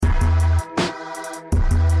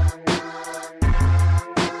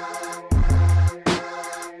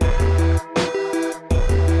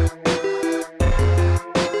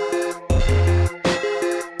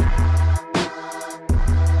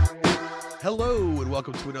Hello, and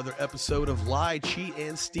welcome to another episode of Lie, Cheat,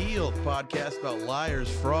 and Steal, the podcast about liars,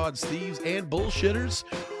 frauds, thieves, and bullshitters.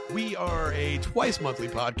 We are a twice-monthly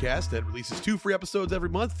podcast that releases 2 free episodes every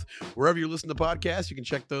month. Wherever you listen to podcasts, you can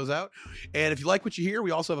check those out. And if you like what you hear,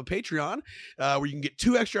 we also have a Patreon where you can get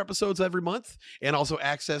 2 extra episodes every month and also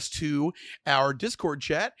access to our Discord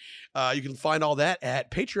chat. You can find all that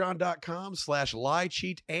at patreon.com/lie,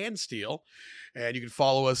 cheat, and steal. And you can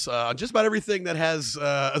follow us on just about everything that has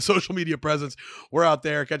a social media presence. We're out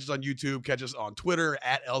there. Catch us on YouTube. Catch us on Twitter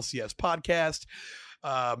at LCS Podcast.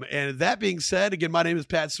 And that being said, again, my name is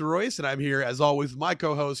Pat Soroyce, and I'm here, as always, with my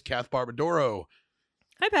co-host, Kath Barbadoro.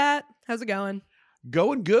 Hi, Pat. How's it going?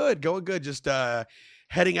 Going good. Just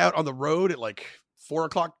heading out on the road at like 4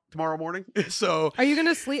 o'clock tomorrow morning. So Are you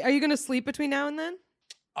gonna sleep? Are you gonna sleep between now and then?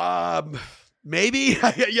 Maybe.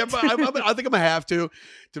 Yeah, but I think I'm gonna have to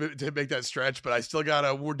make that stretch. But I still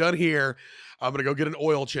gotta. When we're done here, I'm gonna go get an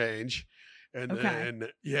oil change, and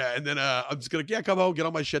then I'm just gonna come home, get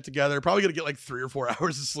all my shit together. Probably gonna get like 3 or 4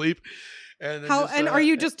 hours of sleep. And then are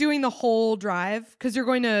you just doing the whole drive? Because you're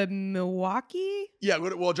going to Milwaukee? Yeah,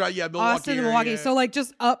 we'll drive. Yeah, Milwaukee. Austin to Milwaukee. So like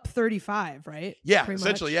just up 35, right? Yeah, pretty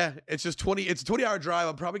essentially. much. Yeah, it's just 20. It's a 20-hour drive.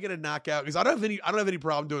 I'm probably gonna knock out because I don't have any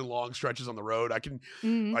problem doing long stretches on the road. I can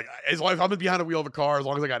like as long as I'm behind the wheel of a car, as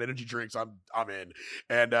long as I got energy drinks, I'm in.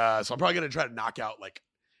 And so I'm probably gonna try to knock out like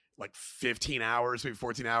 15 hours, maybe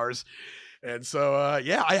 14 hours. And so, I've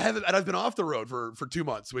been off the road for 2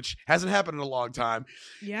 months, which hasn't happened in a long time.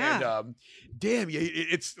 Yeah. And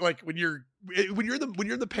it's like when you're in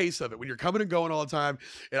the pace of it, when you're coming and going all the time,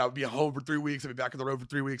 and I'll be home for 3 weeks, I'll be back on the road for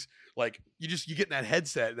 3 weeks. Like you get in that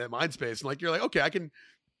headset, in that mind space, and like you're like, okay, I can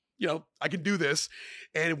do this.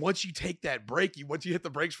 And once you take that break, once you hit the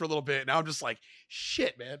brakes for a little bit, now I'm just like,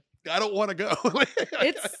 shit, man. I don't want to go.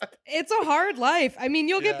 It's a hard life. I mean,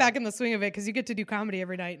 you'll get back in the swing of it because you get to do comedy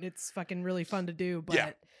every night and it's fucking really fun to do.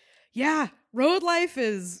 But yeah, road life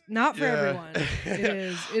is not for everyone. It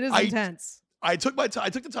is intense. I took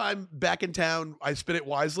the time back in town. I spent it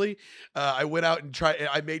wisely. I went out and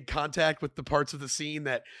I made contact with the parts of the scene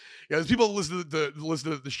that, as people listen to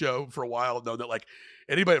the show for a while know that like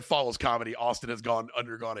anybody that follows comedy, Austin has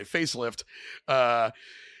undergone a facelift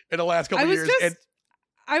in the last couple of years.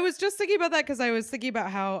 I was just thinking about that because I was thinking about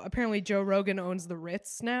how apparently Joe Rogan owns the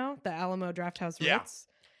Ritz now, the Alamo Drafthouse Ritz,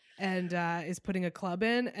 and is putting a club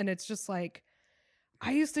in. And it's just like,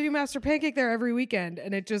 I used to do Master Pancake there every weekend.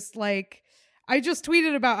 And it just like, I just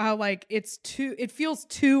tweeted about how like it feels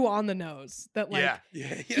too on the nose that like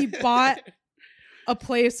he bought a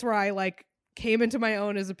place where I like came into my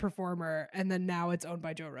own as a performer and then now it's owned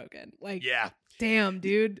by Joe Rogan. Like, damn,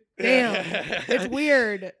 dude. Damn. It's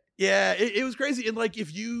weird. Yeah, it was crazy. And like,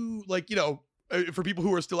 if you like, for people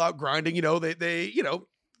who are still out grinding, they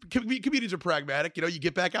comedians are pragmatic. You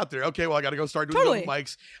get back out there. Okay, well, I got to go start doing open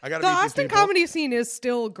mics. I got to. The Austin comedy scene is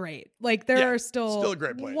still great. Like there are still a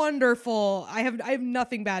great place. Wonderful. I have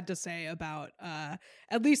nothing bad to say about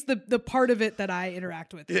at least the part of it that I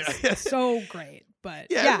interact with is so great.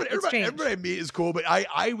 But everybody I meet is cool. But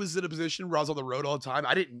I was in a position where I was on the road all the time.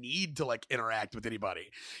 I didn't need to like interact with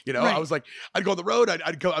anybody. Right. I was like, I'd go on the road.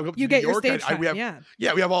 I'd go to New get York. Your stage time, we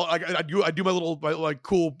have all. I do my little like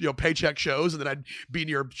cool paycheck shows, and then I'd be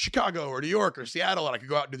near Chicago or New York or Seattle, and I could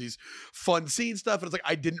go out and do these fun scene stuff. And it's like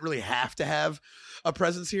I didn't really have to have a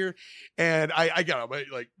presence here. And I got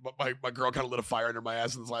my girl kind of lit a fire under my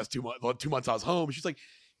ass in this last 2 months. 2 months I was home. She's like,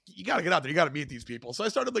 you got to get out there. You got to meet these people. So I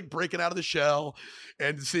started like breaking out of the shell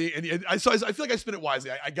and see, and I feel like I spent it wisely.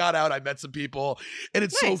 I got out, I met some people, and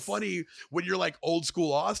it's so funny when you're like old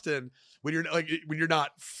school Austin, when you're not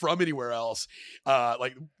from anywhere else,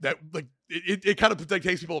 like that, like it kind of like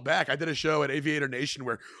takes people back. I did a show at Aviator Nation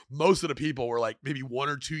where most of the people were like maybe 1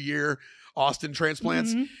 or 2 year Austin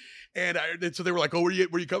transplants. Mm-hmm. And so they were like, oh, where you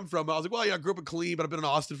coming from? I was like, well, I grew up in Killeen, but I've been in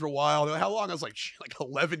Austin for a while. They're like, how long? I was like, like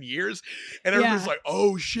 11 years. And everybody's like,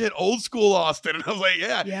 oh shit, old school Austin. And I was like,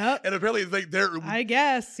 yeah. Yep. And apparently I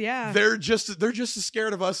guess, yeah. They're just as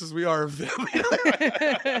scared of us as we are of them.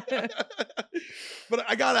 But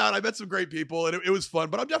I got out, I met some great people, and it was fun.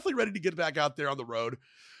 But I'm definitely ready to get back out there on the road,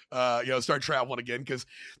 start traveling again, because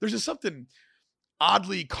there's just something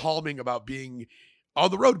oddly calming about being on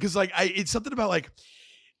the road. Because like it's something about like,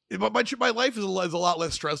 my life is a lot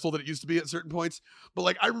less stressful than it used to be at certain points. But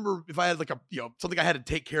like I remember if I had like something I had to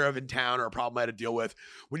take care of in town or a problem I had to deal with,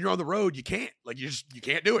 when you're on the road, you can't you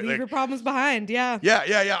can't do it. Leave like, your problems behind. Yeah.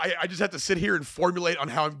 Yeah. I just have to sit here and formulate on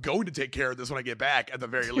how I'm going to take care of this when I get back at the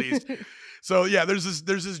very least. So yeah, there's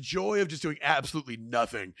this joy of just doing absolutely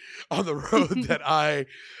nothing on the road that I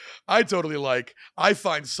totally like. I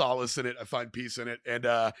find solace in it. I find peace in it. And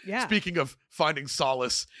speaking of finding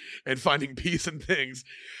solace and finding peace in things,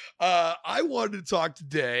 I wanted to talk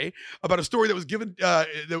today about a story that was given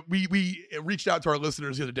that we reached out to our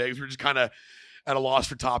listeners the other day because we were just kind of at a loss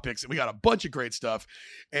for topics, and we got a bunch of great stuff.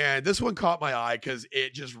 And this one caught my eye because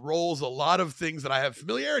it just rolls a lot of things that I have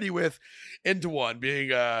familiarity with into one,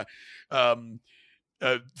 being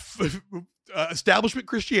establishment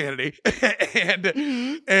Christianity and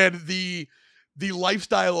the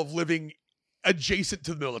lifestyle of living adjacent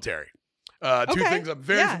to the military. Two things I'm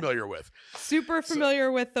very familiar with. Super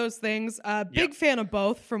familiar with those things. Big fan of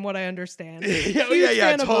both, from what I understand.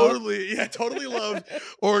 Totally love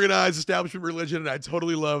organized establishment religion, and I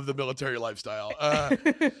totally love the military lifestyle.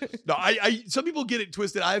 No, I some people get it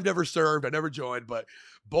twisted. I've never served. I never joined, but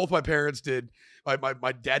both my parents did.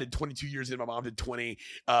 My dad did 22 years in. My mom did 20.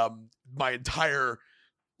 My entire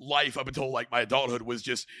life up until like my adulthood was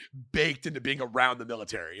just baked into being around the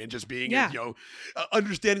military and just being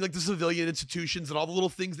understanding like the civilian institutions and all the little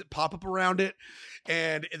things that pop up around it.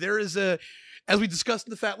 And there is as we discussed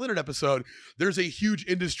in the Fat Leonard episode, there's a huge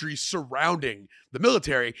industry surrounding the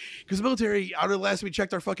military, because the military, out of the last time we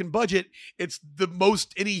checked our fucking budget, it's the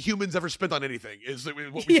most any humans ever spent on anything is what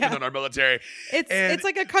we spend on our military. It's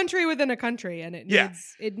like a country within a country, and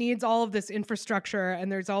it needs all of this infrastructure,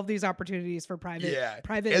 and there's all of these opportunities for private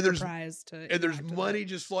enterprise and there's money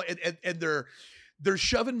just flowing, and they're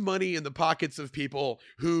shoving money in the pockets of people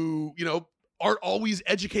who aren't always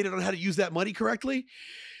educated on how to use that money correctly.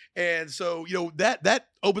 And so, that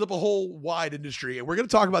opened up a whole wide industry, and we're going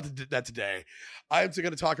to talk about that today. I'm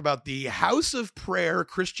going to talk about the House of Prayer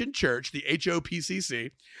Christian Church, the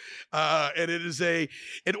HOPCC. And it is an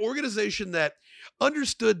organization that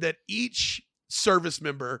understood that each service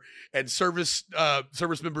member and service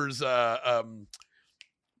members,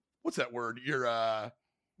 what's that word? You're,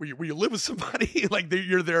 where you live with somebody, like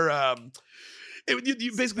you're their,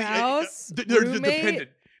 you basically, they're dependent.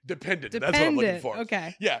 Dependent. That's what I'm looking for.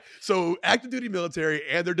 Okay. Yeah. So active duty military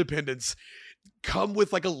and their dependents come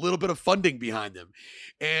with like a little bit of funding behind them.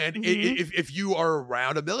 And if you are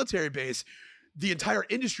around a military base, the entire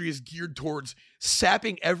industry is geared towards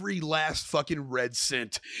sapping every last fucking red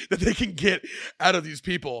cent that they can get out of these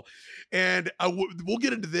people. And we'll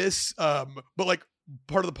get into this. But like,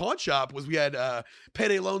 part of the pawn shop was we had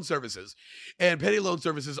payday loan services, and payday loan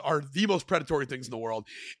services are the most predatory things in the world.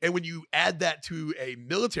 And when you add that to a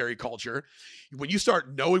military culture, when you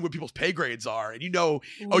start knowing what people's pay grades are, and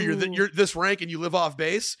you're this rank and you live off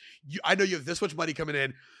base, I know you have this much money coming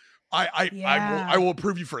in. I will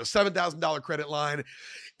approve you for a $7,000 credit line,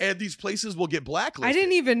 and these places will get blacklisted. I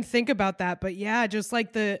didn't even think about that, but yeah, just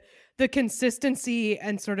like the consistency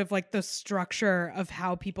and sort of like the structure of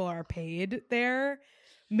how people are paid there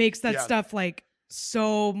makes that stuff like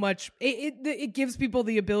so much. It gives people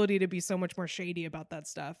the ability to be so much more shady about that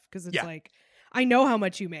stuff, because it's like, I know how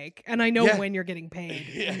much you make, and I know when you're getting paid.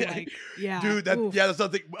 And dude, that's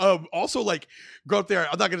something. Also, like, go up there.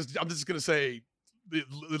 I'm just gonna say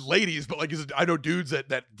ladies, but like I know dudes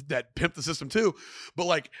that pimp the system too. But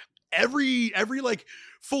like every like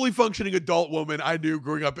fully functioning adult woman I knew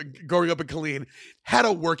growing up in Killeen had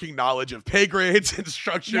a working knowledge of pay grades and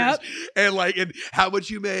structures and how much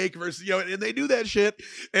you make versus and they do that shit,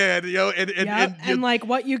 and and like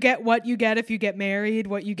what you get if you get married,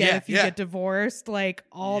 what you get if you get divorced, like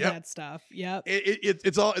all that stuff.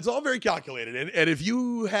 It's all very calculated, and if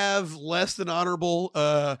you have less than honorable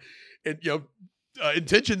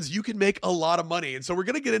intentions, you can make a lot of money. And so we're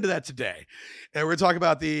going to get into that today, and we're going to talk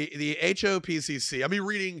about the HOPCC. I've been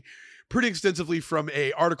reading pretty extensively from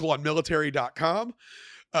a article on military.com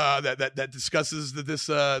that discusses this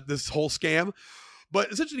whole scam. But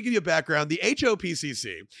essentially, to give you a background, the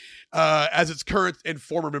HOPCC, as its current and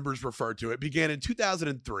former members refer to it, began in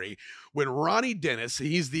 2003 when Ronnie Dennis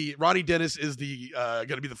is the going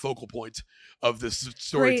to be the focal point of this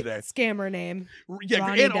story today. Scammer name. Yeah,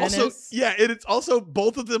 Ronnie and Dennis. And it's also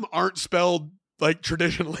both of them aren't spelled like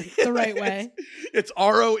traditionally the right way. It's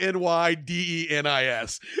RONYDENIS.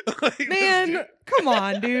 Man, come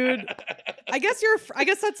on, dude. I guess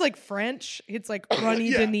that's like French. It's like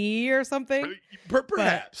Ronnie Denis or something.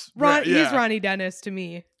 Perhaps. He's Ronnie Dennis to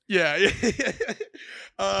me. Yeah.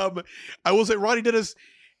 I will say Ronnie Dennis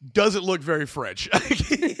doesn't look very French. Well,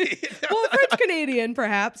 French Canadian,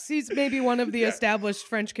 perhaps. He's maybe one of the established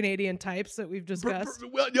French Canadian types that we've discussed.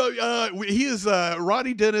 Well, he is.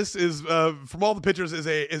 Ronnie Dennis is from all the pictures is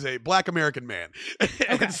a Black American man,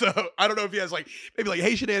 and so I don't know if he has maybe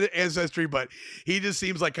Haitian ancestry, but he just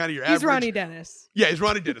seems like kind of your average. He's Ronnie Dennis. Yeah, he's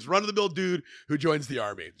Ronnie Dennis, run of the mill dude who joins the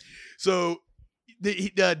army. So.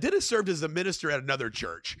 Dennis served as a minister at another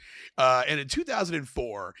church. And in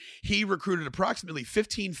 2004, he recruited approximately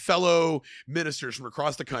 15 fellow ministers from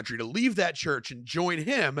across the country to leave that church and join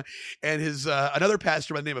him and his another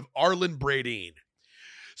pastor by the name of Arlen Bradeen.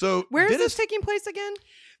 So where is this taking place again?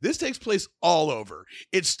 This takes place all over.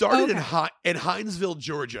 It started in Hinesville,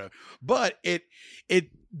 Georgia, but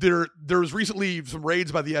there was recently some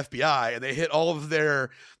raids by the FBI, and they hit all of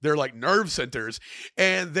their nerve centers,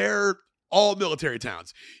 and they're all military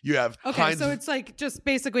towns. You have so it's just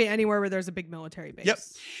basically anywhere where there's a big military base.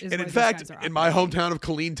 Yep. And in fact, in my hometown of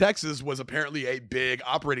Killeen, Texas, was apparently a big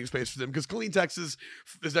operating space for them because Killeen, Texas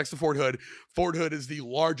is next to Fort Hood. Fort Hood is the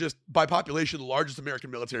largest, by population, the largest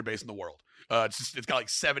American military base in the world. It's got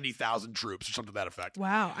 70,000 troops or something to that effect.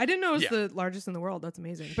 Wow. I didn't know it was the largest in the world. That's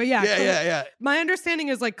amazing. But yeah. My understanding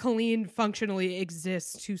is Killeen functionally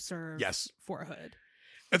exists to serve Fort Hood.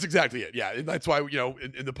 That's exactly it. Yeah. And that's why,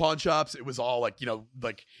 in the pawn shops, it was all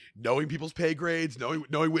knowing people's pay grades,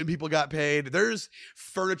 knowing when people got paid. There's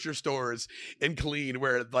furniture stores in Killeen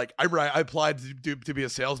where I applied to be a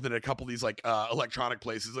salesman at a couple of these electronic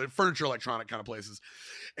places, furniture electronic kind of places.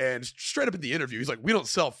 And straight up in the interview, he's like, we don't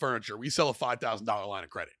sell furniture. We sell a $5,000 line of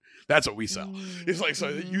credit. That's what we sell. He's like, so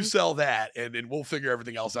you sell that and we'll figure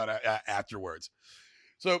everything else out afterwards.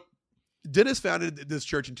 So Dennis founded this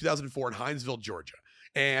church in 2004 in Hinesville, Georgia.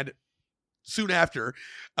 And soon after,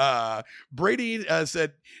 Bradeen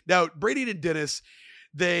said, now Bradeen and Dennis,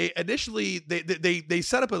 they initially, they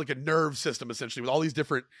set up a nerve system essentially with all these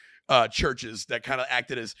different churches that kind of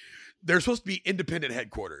acted as, they're supposed to be independent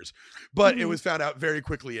headquarters, but it was found out very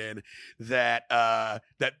quickly that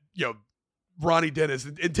Ronnie Dennis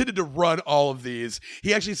intended to run all of these.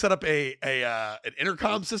 He actually set up an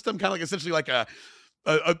intercom system, kind of essentially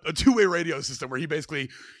a two-way radio system where he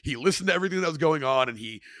listened to everything that was going on and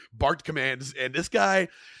he barked commands. And this guy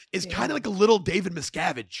is kind of like a little David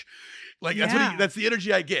Miscavige. That's the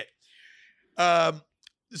energy I get.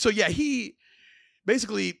 He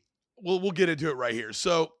basically, we'll get into it right here.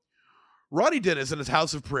 So Ronnie Dennis and his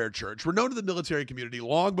House of Prayer Church were known to the military community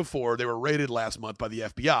long before they were raided last month by the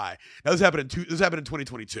FBI. Now this happened in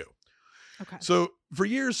 2022. Okay. So for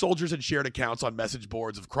years, soldiers had shared accounts on message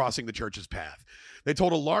boards of crossing the church's path. They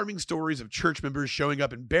told alarming stories of church members showing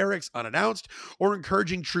up in barracks unannounced or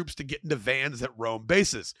encouraging troops to get into vans that roam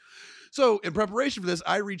bases. So in preparation for this,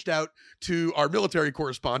 I reached out to our military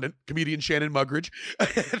correspondent, comedian Shannon Mugridge.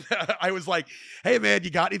 And I was like, hey, man, you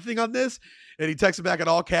got anything on this? And he texted back in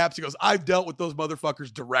all caps. He goes, I've dealt with those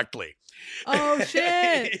motherfuckers directly. Oh,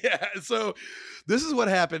 shit. Yeah. So this is what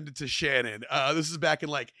happened to Shannon. This is back in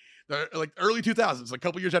early 2000s, a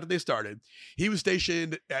couple years after they started. He was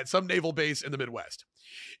stationed at some naval base in the Midwest.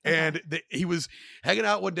 And he was hanging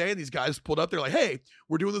out one day and these guys pulled up. They're like, hey,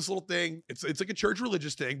 we're doing this little thing. It's like a church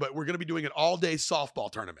religious thing, but we're going to be doing an all-day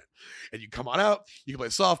softball tournament. And you come on out, you can play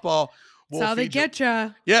softball. That's how they get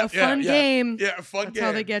you. Yeah. A fun game. Yeah, a fun game. That's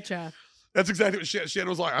how they get you. That's exactly what Shannon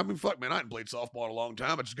was like. I mean, fuck, man, I hadn't played softball in a long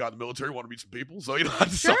time. I just got in the military, want to meet some people. So, I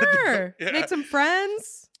decided to go. Make some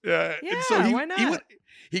friends. Yeah. Yeah, and so why not?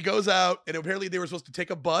 He goes out, and apparently they were supposed to take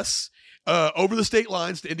a bus over the state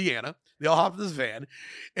lines to Indiana. They all hopped in this van,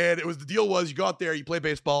 and the deal was you go out there, you play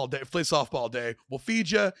baseball, play softball all day. We'll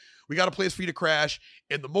feed you. We got a place for you to crash.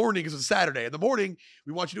 In the morning, because it's Saturday. In the morning,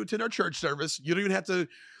 we want you to attend our church service. You don't even have to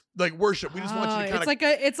worship. We just want you to kind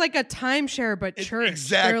of. It's like a timeshare, but church.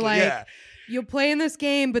 Exactly. Yeah. You'll play in this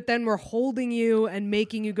game, but then we're holding you and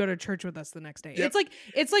making you go to church with us the next day. Yep.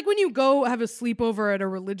 It's like when you go have a sleepover at a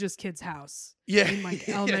religious kid's house. Yeah. In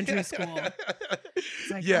elementary school.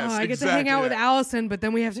 It's like, yes, I get to hang out with Allison, but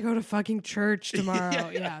then we have to go to fucking church tomorrow.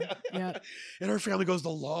 Yeah. And our family goes to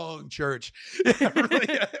long church.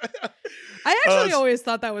 I actually always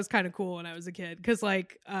thought that was kind of cool when I was a kid. Cause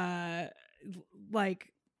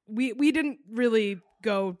we didn't really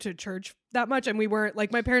go to church that much, and we weren't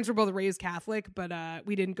my parents were both raised Catholic, but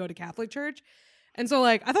we didn't go to Catholic church. And so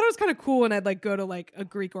I thought it was kind of cool when I'd go to a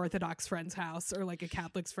Greek Orthodox friend's house or a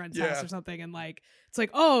Catholic's friend's house or something, and it's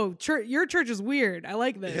oh, your church is weird. I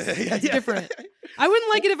like this. It's different. I wouldn't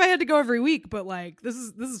like it if I had to go every week, but this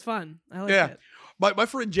is fun. I like it. My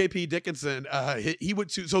friend JP Dickinson, he went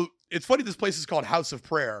to it's funny this place is called House of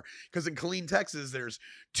Prayer because in Killeen, Texas, there's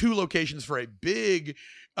 2 locations for a big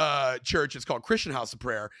church. It's called Christian House of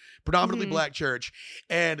Prayer, predominantly black church,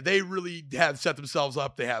 and they really have set themselves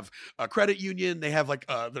up. They have a credit union. They have like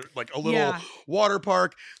a little water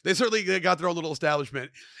park. They got their own little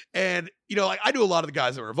establishment. And like I knew a lot of the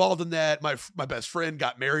guys that were involved in that. My best friend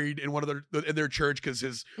got married in in their church because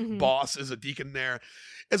his boss is a deacon there,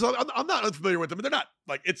 and so I'm not unfamiliar with them. But they're not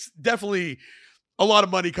like, it's definitely a lot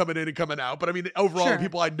of money coming in and coming out. But I mean, overall, the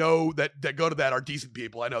people I know that go to that are decent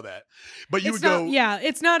people. I know that. But you would go. Yeah,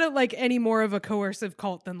 it's not like any more of a coercive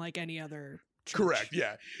cult than like any other church. Correct.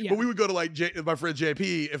 Yeah. But we would go to like my friend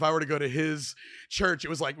JP. If I were to go to his church, it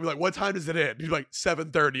was like, we're like, what time does it end? He'd be like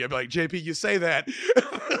 7:30. I'd be like, JP, you say that.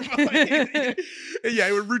 Yeah,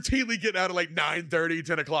 it would routinely get out at like 9:30,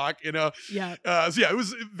 10 o'clock, Yeah. So yeah, it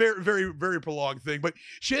was a very, very, very prolonged thing. But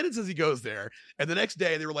Shannon says he goes there, and the next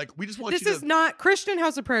day they were like, we just want this is not Christian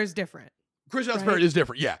House of Prayer is different. Christian House of Prayer is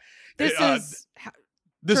different. Yeah. This is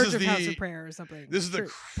this Church is of the House of Prayer or something. This is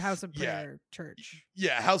the House of Prayer Church.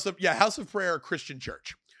 Yeah, House of Prayer Christian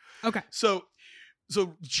Church. Okay. So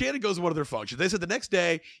Shannon goes to one of their functions. They said the next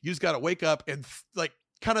day you just got to wake up and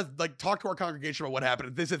kind of talk to our congregation about what happened.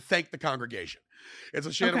 And they said thank the congregation. And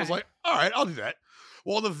so Shannon was like, all right, I'll do that.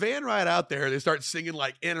 Well, on the van ride out there, they start singing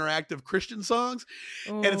like interactive Christian songs.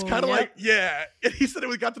 And it's kind of like, And he said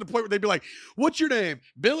it got to the point where they'd be like, what's your name?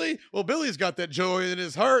 Billy? Well, Billy's got that joy in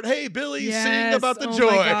his heart. Hey, Billy, sing about the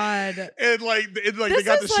joy. My God. And they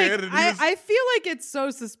got to Shannon. And I feel like it's so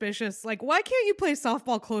suspicious. Like, why can't you play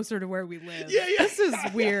softball closer to where we live? Yeah. This is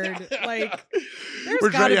weird. Like,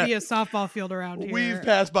 there's got to be a softball field around here. We've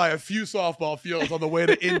passed by a few softball fields on the way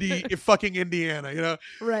to fucking Indiana,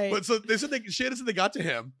 Right. But so they said Shannon said they got to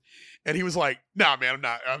him, and he was like, "Nah, man,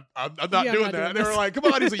 I'm not doing that." And they were like, "Come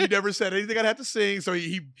on!" He's like, "You never said anything I'd have to sing." So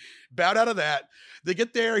he bowed out of that. They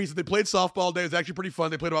get there. He said they played softball day. It was actually pretty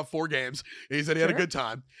fun. They played about 4 games. And he said he had a good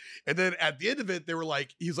time. And then at the end of it, they were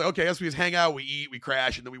like, he's like, okay, I guess we just hang out, we eat, we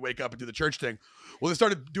crash, and then we wake up and do the church thing. Well, they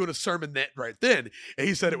started doing a sermon right then. And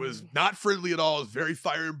he said it was not friendly at all. It was very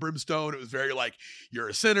fire and brimstone. It was very like, you're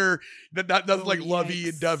a sinner. Nothing like lovey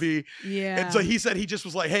and dovey. Yeah. And so he said he just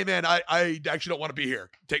was like, hey, man, I actually don't want to be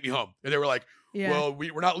here. Take me home. And they were like, well,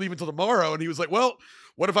 we're not leaving until tomorrow. And he was like, well,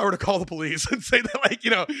 what if I were to call the police and say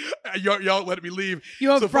that, y'all let me leave?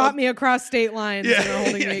 You have brought me across state lines and are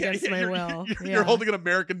holding me against my will. You're holding an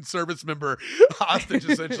American service member hostage,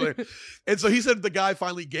 essentially. And so he said the guy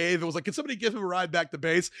finally gave. It was like, can somebody give him a ride back to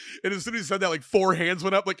base? And as soon as he said that, like 4 hands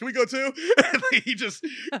went up. Like, can we go too? And he just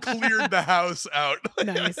cleared the house out.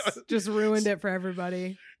 Nice. Just ruined it for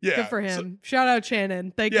everybody. Yeah. Good for him. Shout out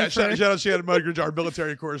Shannon. Thank you. Shout out Shannon Mudridge, our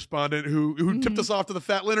military correspondent who tipped us off to the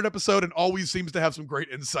Fat Leonard episode and always seems to have some great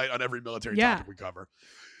insight on every military topic we cover.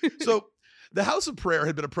 So the House of Prayer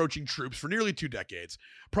had been approaching troops for nearly 2 decades,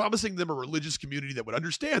 promising them a religious community that would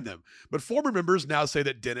understand them. But former members now say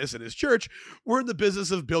that Dennis and his church were in the business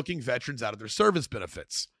of bilking veterans out of their service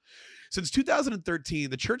benefits. Since 2013,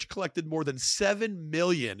 the church collected more than $7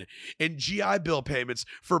 million in GI Bill payments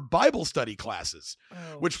for Bible study classes,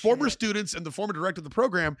 which former students and the former director of the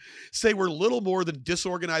program say were little more than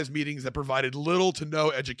disorganized meetings that provided little to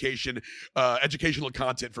no educational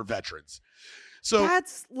content for veterans. So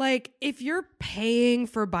that's like, if you're paying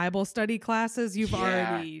for Bible study classes, you've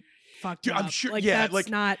already fucked up. I'm sure. That's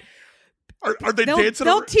not. Are they dancing?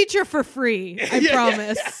 They'll teach you for free. I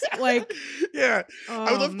promise. Like, I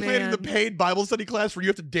would love planning the paid Bible study class where you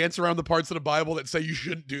have to dance around the parts of the Bible that say you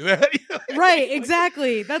shouldn't do that. Right,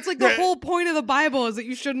 exactly. That's like the whole point of the Bible is that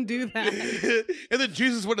you shouldn't do that. And then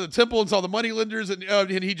Jesus went to the temple and saw the moneylenders,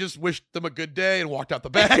 and he just wished them a good day and walked out the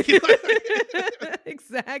back.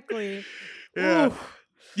 Exactly. Yeah. Oof.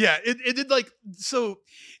 Yeah. It did like so.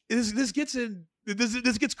 This gets in.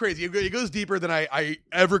 This gets crazy. It goes deeper than I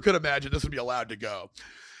ever could imagine this would be allowed to go.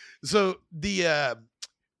 So the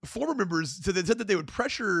former members said that they would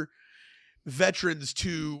pressure veterans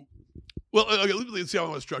to, well, let's see how I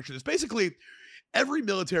want to structure this. Basically, every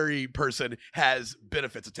military person has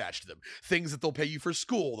benefits attached to them. Things that they'll pay you for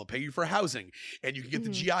school, they'll pay you for housing, and you can get the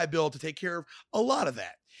GI Bill to take care of a lot of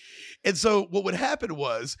that. And so what would happen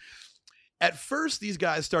was, at first, these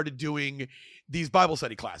guys started doing these Bible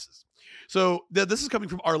study classes. So this is coming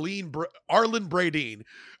from Arlen Bradeen,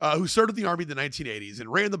 who served in the Army in the 1980s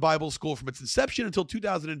and ran the Bible school from its inception in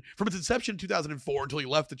 2004 until he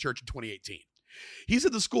left the church in 2018. He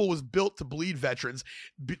said the school was built to bleed veterans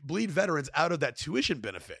out of that tuition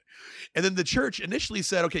benefit. And then the church initially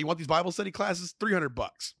said, okay, you want these Bible study classes?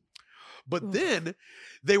 $300. But then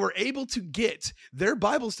they were able to get their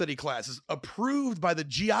Bible study classes approved by the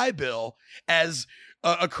GI Bill as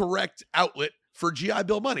a correct outlet for GI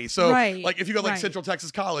Bill money. So Right, like if you go like right. Central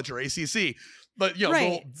Texas College or ACC, but you know,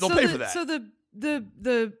 Right. they'll So pay for that. So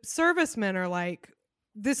the servicemen are like,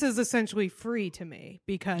 this is essentially free to me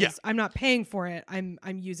because Yeah. I'm not paying for it. I'm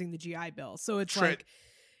using the GI Bill. So it's Right. like,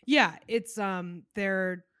 yeah, it's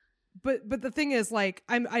they're but the thing is, like,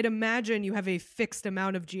 I'd imagine you have a fixed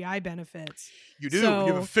amount of GI benefits. You do. So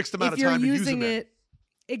you have a fixed amount if of you're time to use using them in. it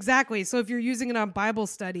exactly. So if you're using it on Bible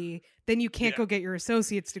study, then you can't Yeah. go get your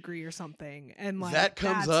associate's degree or something. And like that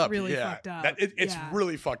comes that's up. really yeah. fucked up. It's Yeah.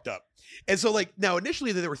 really fucked up. And so like now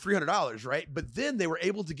initially they were $300, right? But then they were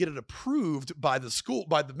able to get it approved by the school,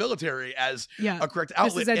 by the military as Yeah. a correct This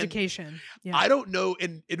outlet. is education. Yeah. I don't know.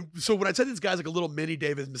 And so when I said these guys like a little mini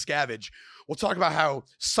David Miscavige, we'll talk about how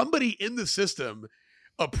somebody in the system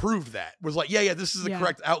approved that, was like, yeah, this is the Yeah.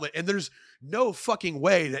 correct outlet. And there's no fucking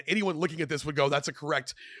way that anyone looking at this would go, that's a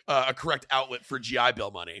correct outlet for GI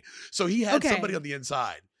Bill money. So he had Okay. somebody on the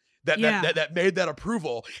inside that Yeah. that made that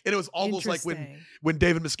approval. And it was almost like Interesting. when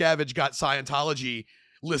David Miscavige got Scientology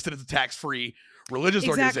listed as a tax-free religious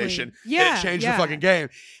Exactly. organization, Yeah, and it changed yeah. the fucking game.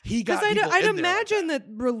 He got Because people I'd in there like imagine that.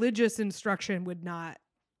 that religious instruction would not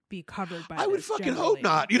be covered by I would this fucking hope generally.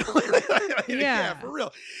 not. You know, yeah, Yeah. for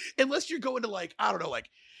real. Unless you're going to like, I don't know, like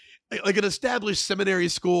an established seminary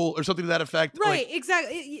school or something to that effect. Right, Like,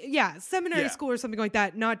 exactly. Yeah, seminary Yeah. school or something like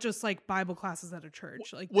that, not just like Bible classes at a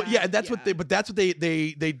church. Like well, that, yeah, and that's what they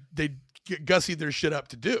gussied their shit up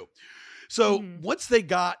to do. So Mhm. once they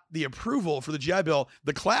got the approval for the GI Bill,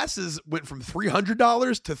 the classes went from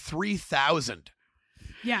 $300 to $3,000.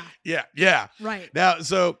 Yeah, Yeah. right. Now,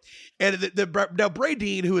 so and now Bray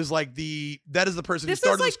Dean, who is like that is the person This who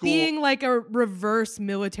started is like the school. being like a reverse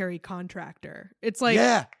military contractor. It's like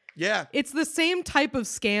yeah. it's the same type of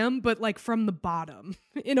scam, but like from the bottom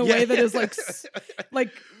in a Yeah. way that is like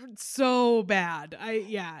like so bad. I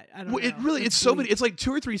don't know. Well, it really, it's so many. It's like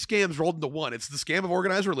 2 or 3 scams rolled into one. It's the scam of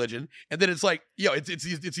organized religion, and then it's like, it's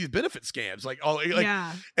these benefit scams, like all, like,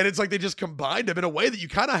 yeah. and it's like they just combined them in a way that you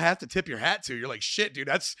kind of have to tip your hat to. You're like, shit, dude,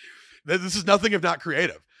 this is nothing if not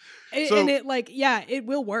creative. And it like, yeah, it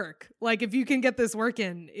will work. Like if you can get this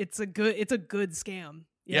working, it's a good scam.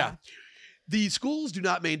 Yeah. The schools do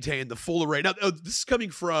not maintain the full array. Now, this is coming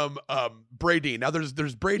from Bray Dean. Now, there's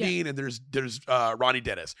Bray Dean and there's Ronnie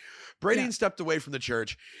Dennis. Bray Dean stepped away from the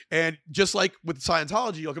church, and just like with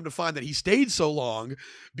Scientology, you'll come to find that he stayed so long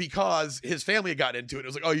because his family had gotten into it. It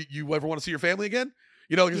was like, oh, you ever want to see your family again?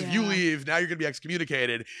 You know, because if you leave, now you're going to be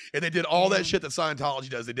excommunicated. And they did all that shit that Scientology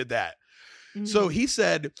does. They did that. Mhm. So he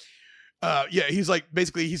said, he's like,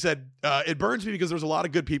 basically he said, it burns me because there's a lot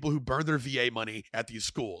of good people who burn their VA money at these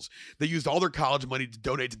schools. They used all their college money to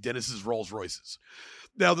donate to Dennis's Rolls Royces.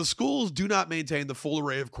 Now, the schools do not maintain the full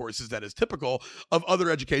array of courses that is typical of other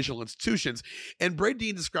educational institutions. And Bray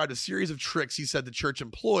Dean described a series of tricks he said the church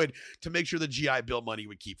employed to make sure the GI Bill money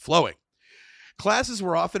would keep flowing. Classes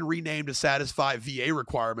were often renamed to satisfy VA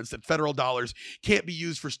requirements that federal dollars can't be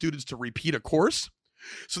used for students to repeat a course.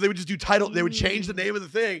 So they would just do title. They would change the name of the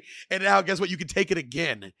thing. And now guess what? You can take it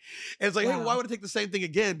again. And it's like, hey, why would I take the same thing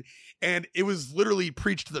again? And it was literally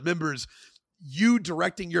preached to the members. You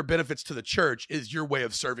directing your benefits to the church is your way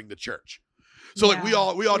of serving the church. So like we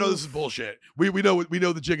all know this is bullshit. We know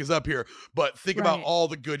the jig is up here, but think about all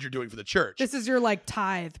the good you're doing for the church. This is your like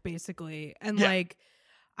tithe basically. And like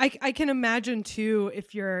I can imagine too,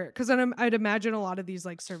 if you're, because I'd imagine a lot of these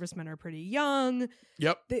like servicemen are pretty young.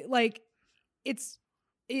 Yep.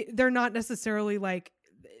 They're not necessarily like,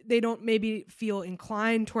 they don't maybe feel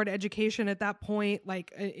inclined toward education at that point,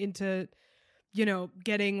 like into, you know,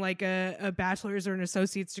 getting like a bachelor's or an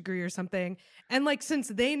associate's degree or something. And like, since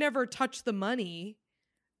they never touch the money,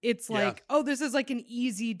 it's like, oh, this is like an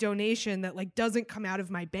easy donation that like doesn't come out of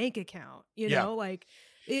my bank account, you know, like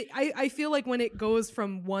I feel like when it goes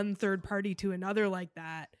from one third party to another like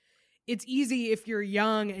that, it's easy if you're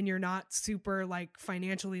young and you're not super like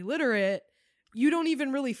financially literate. You don't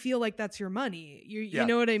even really feel like that's your money. You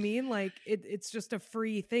know what I mean? Like it's just a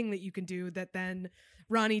free thing that you can do that then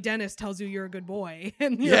Ronnie Dennis tells you you're a good boy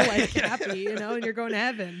and you're like happy, you know, and you're going to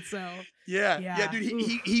heaven. So yeah, dude,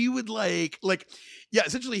 he would like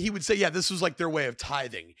essentially he would say, this was like their way of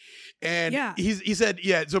tithing. And he said,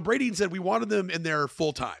 so Brady said we wanted them in there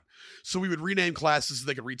full time. So we would rename classes so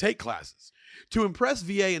they could retake classes. To impress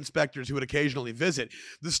VA inspectors who would occasionally visit,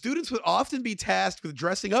 the students would often be tasked with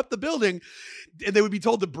dressing up the building, and they would be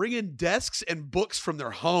told to bring in desks and books from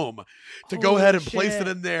their home to go ahead and place it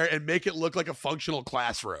in there and make it look like a functional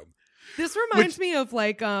classroom. This reminds me of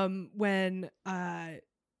like when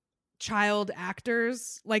child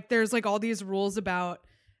actors, like there's like all these rules about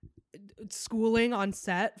schooling on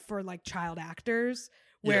set for like child actors,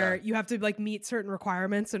 where you have to like meet certain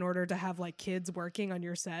requirements in order to have like kids working on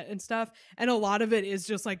your set and stuff. And a lot of it is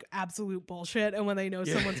just like absolute bullshit. And when they know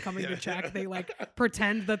someone's coming to check, they like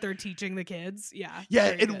pretend that they're teaching the kids. Yeah. Yeah.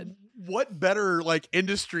 And good. What better like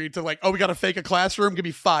industry to like, oh, we got to fake a classroom. Give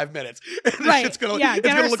me 5 minutes. Right. It's gonna, yeah. it's Get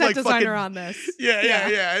gonna our look set like designer fucking, on this.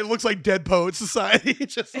 Yeah. It looks like Dead Poet Society.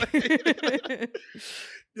 Just like, dude,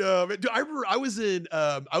 I remember I was in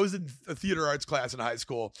a theater arts class in high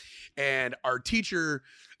school, and our teacher,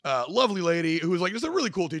 lovely lady who was like just a really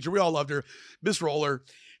cool teacher. We all loved her, Miss Roller.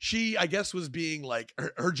 She, I guess, was being like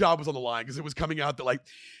her job was on the line because it was coming out that like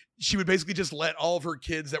she would basically just let all of her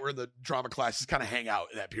kids that were in the drama classes kind of hang out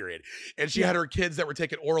in that period. And she had her kids that were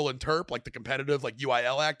taking oral and terp, like the competitive, like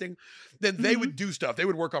UIL acting. Then they would do stuff. They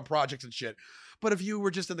would work on projects and shit. But if you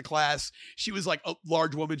were just in the class, she was like a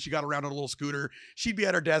large woman. She got around on a little scooter. She'd be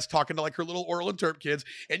at her desk talking to like her little oral and terp kids,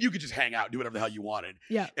 and you could just hang out and do whatever the hell you wanted.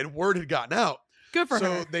 Yeah. And word had gotten out. Good for her.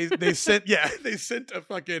 So they sent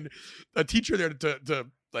a teacher there to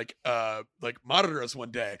monitor us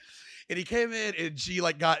one day. And he came in and she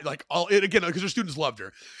like got like all it again because her students loved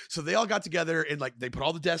her. So they all got together and like they put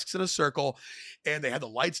all the desks in a circle and they had the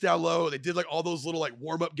lights down low. They did like all those little like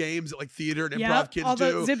warm up games that like theater and improv kids all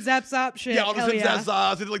do. the zip zap zop shit. Yeah, all the zip zap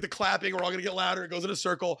zops. They did like the clapping. We're all gonna get louder. It goes in a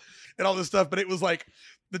circle and all this stuff. But it was like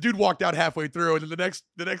the dude walked out halfway through, and then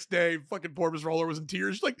the next day, fucking poor Miss Roller was in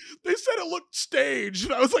tears. She's like, they said it looked staged.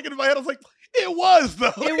 And I was like in my head, I was like, it was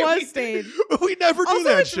though. It was staged. We never do also,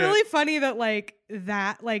 that. It's shit. really funny that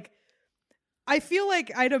I feel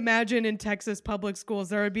like I'd imagine in Texas public schools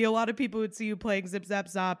there would be a lot of people who'd see you playing Zip Zap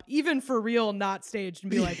Zop, even for real, not staged,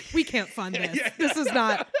 and be like, "We can't fund this. This is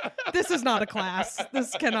not a class.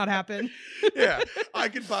 This cannot happen." Yeah, I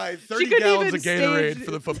could buy 30 gallons of Gatorade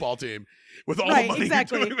for the football team with all the money you're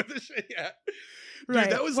doing with this shit. Yeah. Dude,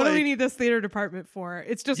 right. That was what do we need this theater department for?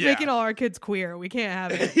 It's just making all our kids queer. We can't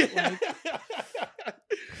have it.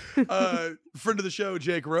 Friend of the show,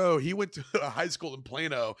 Jake Rowe, he went to a high school in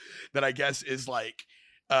Plano that I guess is like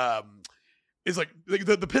the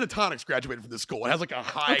Pentatonics graduated from this school. It has like a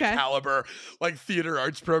high caliber like theater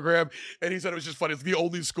arts program, and he said it was just funny. It's the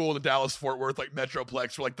only school in the Dallas Fort Worth like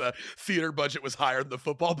metroplex where like the theater budget was higher than the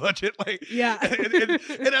football budget. Like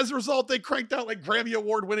and as a result, they cranked out like Grammy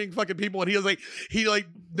Award winning fucking people, and he tangentially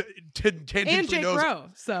and Jake knows. Rowe.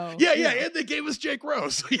 So yeah, and they gave us Jake Rowe.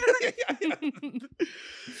 So,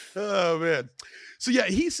 oh man, so yeah,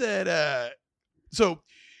 he said so.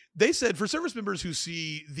 They said for service members who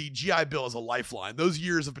see the GI Bill as a lifeline, those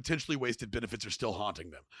years of potentially wasted benefits are still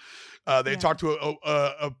haunting them. They talked to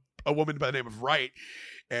a woman by the name of Wright,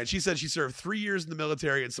 and she said she served 3 years in the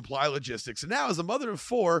military in supply logistics, and now as a mother of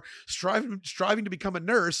 4, striving to become a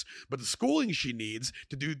nurse, but the schooling she needs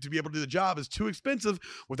to be able to do the job is too expensive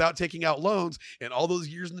without taking out loans, and all those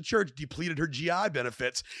years in the church depleted her GI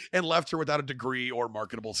benefits and left her without a degree or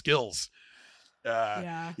marketable skills.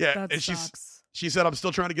 That and sucks. She said, I'm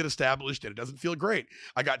still trying to get established and it doesn't feel great.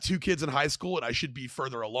 I got 2 kids in high school and I should be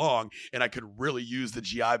further along and I could really use the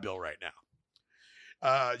GI Bill right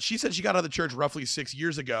now. She said she got out of the church roughly 6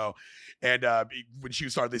 years ago. And when she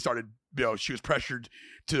started, she was pressured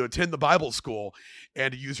to attend the Bible school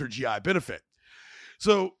and to use her GI benefit.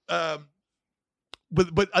 So,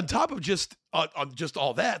 but on top of just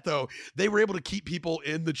all that, though, they were able to keep people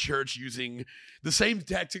in the church using the same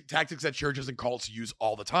tactics that churches and cults use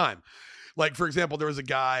all the time. Like, for example, there was a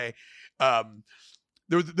guy, there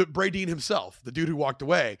was Bradeen himself, the dude who walked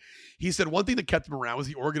away. He said one thing that kept him around was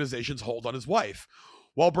the organization's hold on his wife.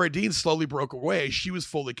 While Bradeen slowly broke away, she was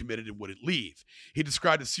fully committed and wouldn't leave. He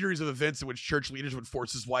described a series of events in which church leaders would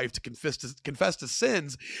force his wife to confess to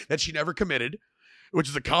sins that she never committed, which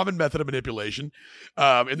is a common method of manipulation.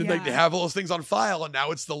 And then they have all those things on file, and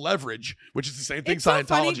now it's the leverage, which is the same thing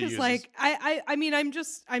Scientology uses. Like, I mean, I'm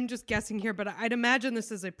just guessing here, but I'd imagine this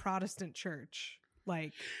is a Protestant church.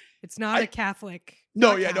 Like, it's not a Catholic.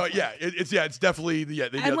 It's definitely the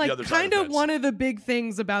and the like other side kind of of one of the big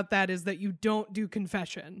things about that is that you don't do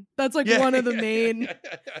confession. That's like one of the main.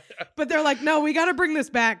 But they're like, no, we got to bring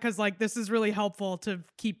this back because like this is really helpful to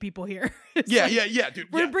keep people here. Dude.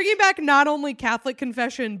 We're bringing back not only Catholic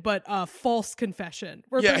confession but false confession.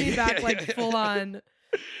 We're bringing back like full on.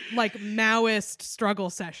 Like Maoist struggle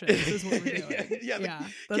sessions is what we're doing.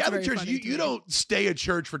 Catholic Church, you don't stay at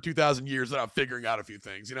church for 2,000 years without figuring out a few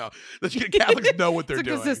things. You know, the Catholics know what they're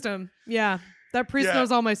doing. It's a good system. Yeah, that priest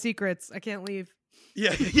knows all my secrets. I can't leave.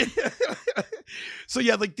 Yeah. So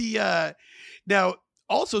like now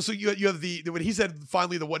Also, so you have when he said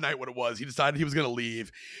finally the one night what it was, he decided he was going to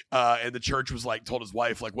leave, and the church was like told his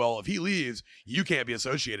wife like, well, if he leaves, you can't be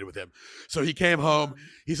associated with him. So he came home.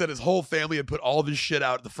 He said his whole family had put all this shit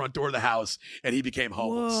out at the front door of the house, and he became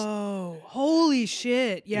homeless. Whoa! Holy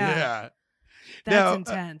shit! Yeah. That's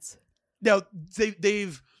intense. Now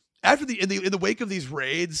they've after in the wake of these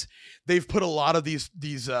raids, they've put a lot of these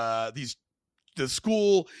the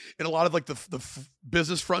school and a lot of like the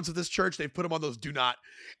business fronts of this church, they've put them on those do not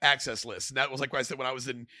access lists. And that was like what I said when I was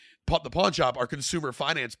in the pawn shop, our consumer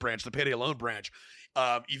finance branch, the payday loan branch,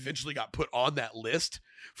 eventually got put on that list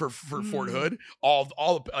for Fort Hood.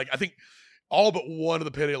 All like I think all but one of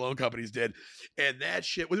the payday loan companies did. And that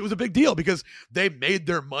shit it was a big deal because they made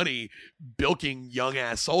their money bilking young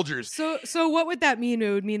ass soldiers. So what would that mean?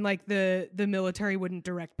 It would mean like the military wouldn't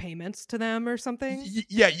direct payments to them or something?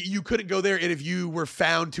 Yeah, you couldn't go there. And if you were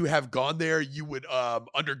found to have gone there, you would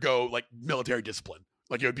undergo like military discipline.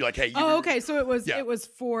 Like it would be like, hey. Okay. So it was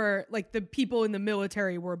for like the people in the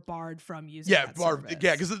military were barred from using. Yeah,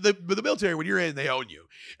 because the military, when you're in, they own you,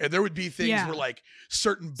 and there would be things where like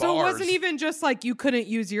certain bars. So it wasn't even just like you couldn't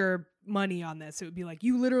use your money on this. It would be like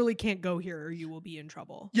you literally can't go here or you will be in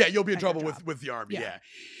trouble. Yeah, you'll be in trouble with the army. Yeah.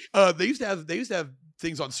 They used to have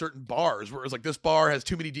things on certain bars where it was like this bar has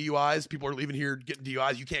too many DUIs. People are leaving here getting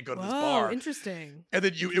DUIs. You can't go to this bar. Interesting. And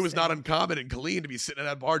then it was not uncommon in Killeen to be sitting at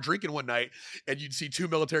that bar drinking one night, and you'd see two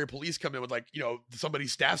military police come in with like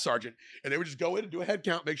somebody's staff sergeant, and they would just go in and do a head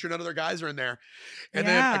count, make sure none of their guys are in there. And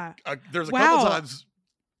then there's a couple times.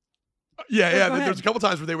 There's a couple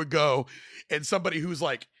times where they would go, and somebody who's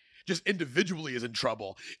like just individually is in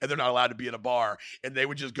trouble and they're not allowed to be in a bar, and they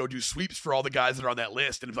would just go do sweeps for all the guys that are on that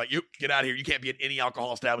list, and it's like, you get out of here, you can't be in any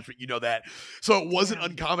alcohol establishment, that. So it wasn't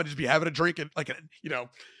uncommon to just be having a drink and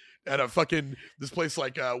at a fucking this place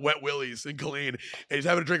like Wet Willie's in Killeen, and he's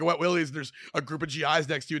having a drink of Wet Willie's, and there's a group of GIs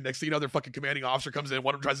next to you, and next thing you know, their fucking commanding officer comes in,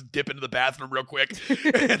 one of them tries to dip into the bathroom real quick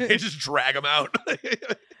and they just drag him out.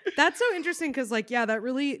 That's so interesting because that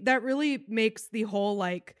really makes the whole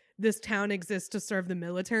like this town exists to serve the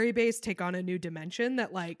military base take on a new dimension,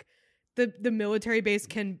 that like the military base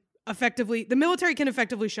can effectively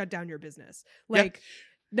shut down your business. Like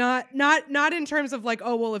not in terms of like,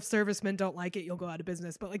 oh, well, if servicemen don't like it, you'll go out of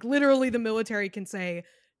business. But like literally the military can say,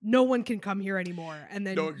 no one can come here anymore, and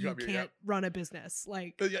then you can't run a business.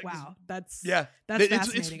 Like, wow, that's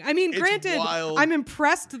fascinating. I mean, granted, wild. I'm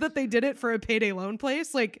impressed that they did it for a payday loan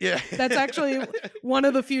place. Like, that's actually one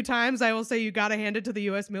of the few times I will say you got to hand it to the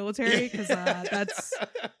U.S. military, because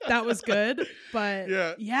that was good. But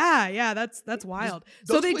that's wild.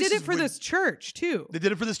 So they did it for this church too. They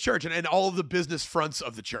did it for this church and all of the business fronts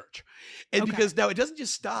of the church, and because now it doesn't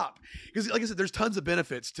just stop, because like I said, there's tons of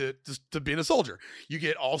benefits to being a soldier. You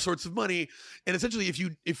get all sorts of money, and essentially if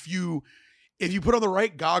you put on the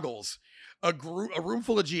right goggles, a room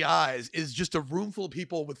full of GIs is just a room full of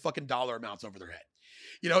people with fucking dollar amounts over their head,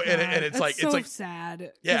 and it's like it's like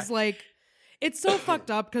sad. It's like it's so fucked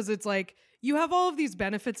up, because it's like you have all of these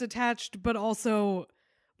benefits attached, but also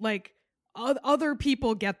like other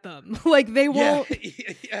people get them. Like they won't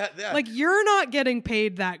like you're not getting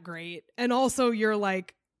paid that great, and also you're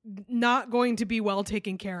like not going to be well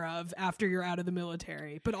taken care of after you're out of the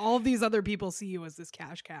military, but all of these other people see you as this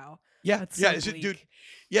cash cow. Dude.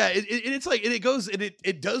 It's like, and it goes, and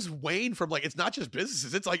it does wane from like, it's not just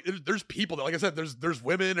businesses. It's like, there's people that, like I said, there's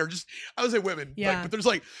women, or just, I would say women, but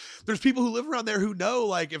there's people who live around there who know,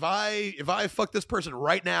 like, if I fuck this person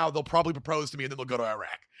right now, they'll probably propose to me, and then they'll go to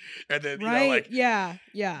Iraq. And then, No, I know what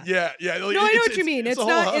you mean.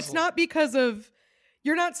 It's not because of,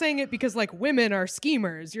 you're not saying it because like women are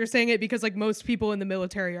schemers. You're saying it because like most people in the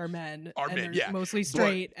military are men. Mostly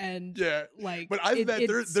straight, like. But I've met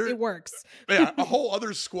it works. Yeah, a whole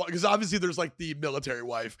other squad, because obviously there's like the military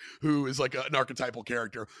wife who is like an archetypal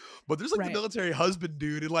character, but there's like the military husband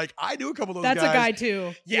dude, and like I knew a couple of those guys. That's a guy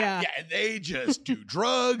too. Yeah, and they just do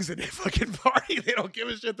drugs and they fucking party. They don't give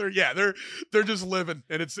a shit. They're just living,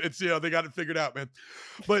 and it's they got it figured out, man.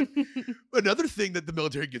 But another thing that the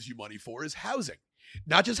military gives you money for is housing.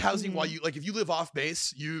 Not just housing while you, like, if you live off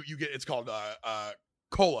base, you get, it's called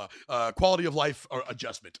COLA, quality of life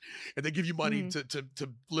adjustment, and they give you money to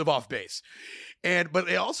live off base, but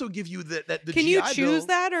they also give you the Can GI you choose Bill,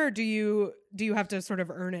 that, or do you have to sort of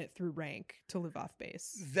earn it through rank to live off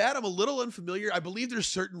base? That I'm a little unfamiliar. I believe there's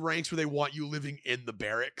certain ranks where they want you living in the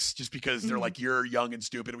barracks, just because they're like, you're young and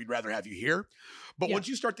stupid, and we'd rather have you here. But once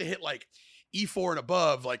you start to hit like E4 and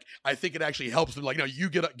above, like I think it actually helps them. Like, no, you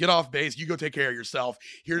get off base, you go take care of yourself.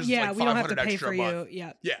 Here's like 500 extra a month.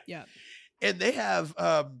 Yeah. And they have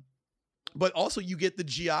But also you get the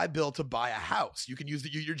GI Bill to buy a house. You can use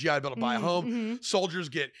your GI Bill to buy a home. Mm-hmm. Soldiers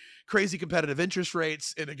get crazy competitive interest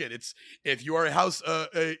rates. And again, it's if you are a house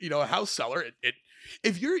a house seller,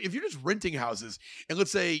 if you're just renting houses, and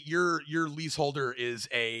let's say your leaseholder is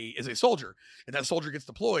a soldier, and that soldier gets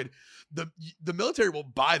deployed, the military will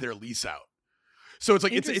buy their lease out. So it's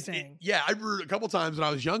like yeah. I remember a couple times when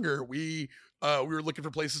I was younger, we were looking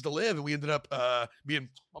for places to live, and we ended up me and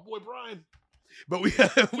my boy Brian. But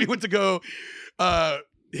we went to go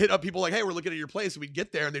hit up people like, hey, we're looking at your place. And we'd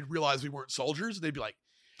get there and they'd realize we weren't soldiers. And they'd be like,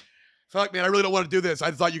 fuck, man, I really don't want to do this.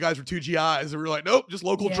 I thought you guys were 2 GIs. And we were like, nope, just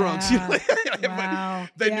local drunks. Wow.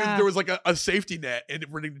 They knew there was like a safety net in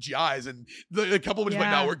renting the GIs. And a couple were just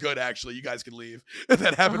like, no, we're good, actually. You guys can leave. And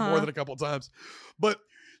that happened more than a couple times. But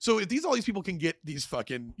so if all these people can get these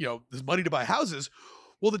fucking, this money to buy houses,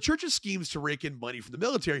 well, the church's schemes to rake in money from the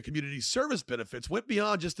military and community service benefits went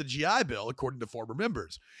beyond just the GI Bill, according to former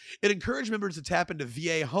members. It encouraged members to tap into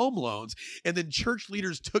VA home loans, and then church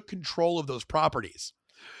leaders took control of those properties.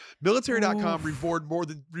 Military.com reviewed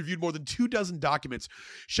more than 24 documents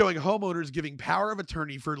showing homeowners giving power of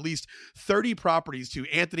attorney for at least 30 properties to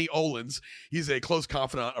Anthony Olens. He's a close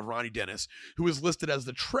confidant of Ronnie Dennis, who was listed as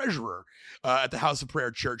the treasurer at the House of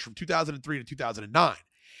Prayer Church from 2003 to 2009.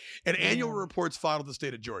 And annual reports filed in the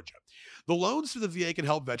state of Georgia. The loans through the VA can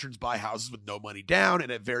help veterans buy houses with no money down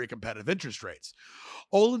and at very competitive interest rates.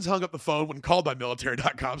 Olens hung up the phone when called by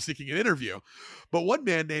military.com seeking an interview. But one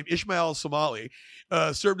man named Ishmael Somali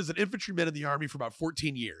served as an infantryman in the Army for about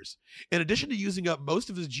 14 years. In addition to using up most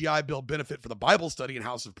of his GI Bill benefit for the Bible study and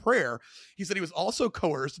House of Prayer, he said he was also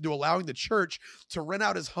coerced into allowing the church to rent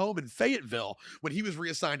out his home in Fayetteville when he was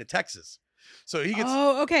reassigned to Texas. So he gets.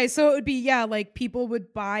 Oh, okay. So it would be, like people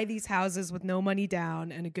would buy these houses with no money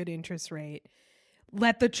down and a good interest rate,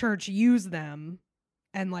 let the church use them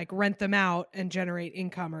and like rent them out and generate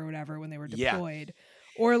income or whatever when they were deployed.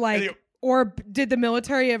 Or like, or did the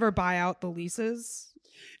military ever buy out the leases?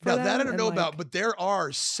 Now that I don't know about, but there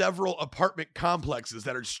are several apartment complexes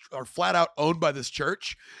that are flat out owned by this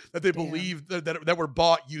church that they believe that were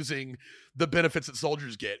bought using the benefits that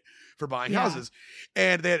soldiers get for buying houses,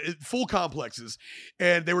 and they had full complexes,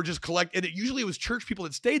 and they were just and usually it was church people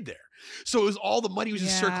that stayed there. So it was all the money was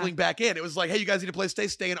just circling back in. It was like, hey, you guys need a place to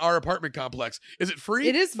stay in our apartment complex. Is it free?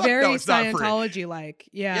 It is very Scientology like.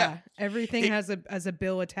 Yeah. Everything has a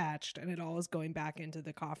bill attached, and it all is going back into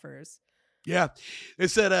the coffers. Yeah. It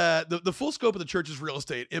said the full scope of the church's real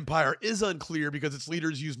estate empire is unclear because its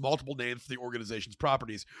leaders use multiple names for the organization's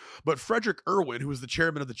properties. But Frederick Irwin, who was the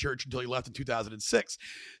chairman of the church until he left in 2006,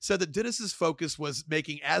 said that Dennis's focus was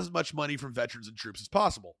making as much money from veterans and troops as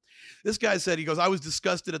possible. This guy said, he goes, I was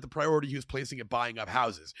disgusted at the priority he was placing at buying up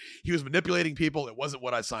houses. He was manipulating people. It wasn't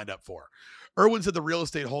what I signed up for. Irwin said the real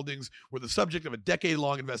estate holdings were the subject of a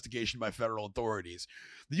decade-long investigation by federal authorities.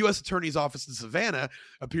 The U.S. Attorney's Office in Savannah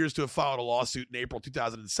appears to have filed a lawsuit in April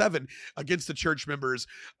 2007 against the church members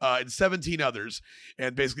and 17 others.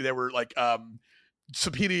 And basically they were like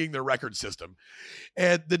subpoenaing their record system.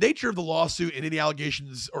 And the nature of the lawsuit and any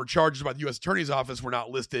allegations or charges by the U.S. Attorney's Office were not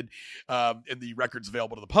listed in the records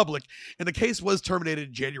available to the public. And the case was terminated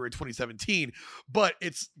in January 2017. But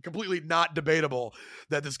it's completely not debatable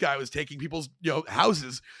that this guy was taking people's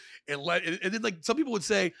houses and then like some people would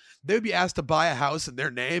say they would be asked to buy a house in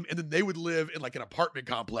their name, and then they would live in like an apartment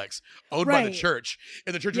complex owned by the church,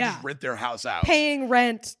 and the church would just rent their house out, paying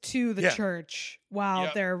rent to the church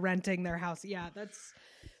while they're renting their house. Yeah, that's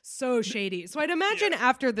so shady. So I'd imagine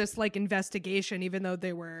after this like investigation, even though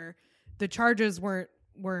the charges weren't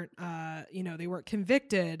they weren't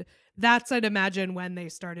convicted. That's I'd imagine when they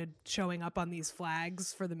started showing up on these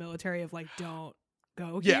flags for the military of like don't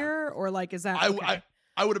go here, or like is that okay?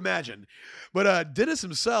 I would imagine. But Dennis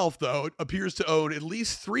himself, though, appears to own at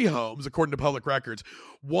least 3 homes, according to public records.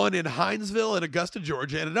 One in Hinesville in Augusta,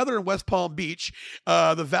 Georgia, and another in West Palm Beach.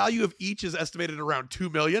 The value of each is estimated at around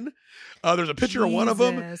 $2 million. There's a picture of one of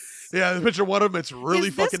them. Yeah, the picture of one of them. It's really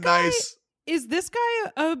fucking nice. Is this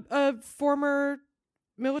guy a former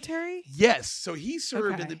military? Yes. So he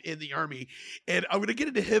served in the Army, and I'm going to get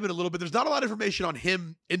into him in a little bit. There's not a lot of information on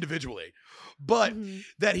him individually, but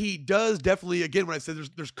that he does definitely, again, when I said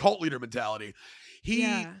there's cult leader mentality,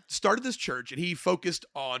 he started this church and he focused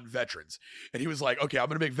on veterans, and he was like, okay, I'm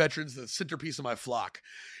going to make veterans the centerpiece of my flock.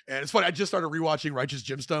 And it's funny. I just started rewatching Righteous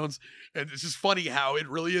Gemstones, and it's just funny how it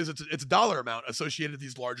really is. It's a dollar amount associated with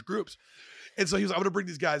these large groups. And so he was, I'm going to bring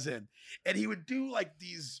these guys in, and he would do like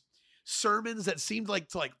these sermons that seemed like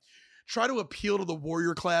to like try to appeal to the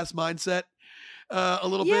warrior class mindset a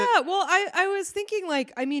little bit. Yeah, well, I was thinking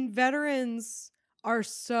like, I mean, veterans are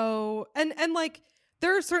so and like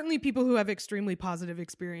there are certainly people who have extremely positive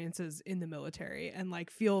experiences in the military and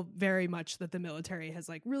like feel very much that the military has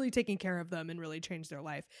like really taken care of them and really changed their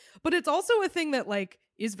life. But it's also a thing that like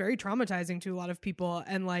is very traumatizing to a lot of people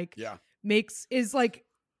and like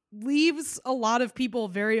leaves a lot of people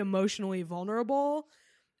very emotionally vulnerable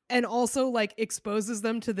and also like exposes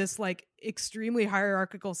them to this like extremely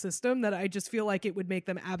hierarchical system that I just feel like it would make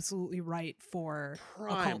them absolutely right for a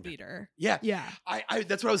cult leader. Yeah. Yeah. I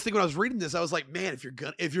that's what I was thinking when I was reading this. I was like, man,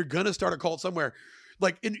 if you're gonna start a cult somewhere,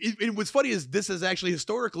 like, and what's funny is this is actually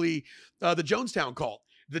historically the Jonestown cult.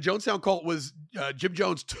 The Jonestown cult was Jim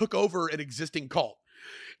Jones took over an existing cult.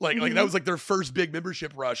 Like that was like their first big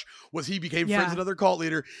membership rush was he became friends with another cult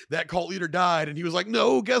leader. That cult leader died and he was like,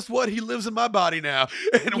 no, guess what? He lives in my body now.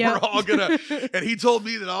 And we're all gonna, and he told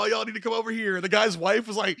me that all y'all need to come over here. And the guy's wife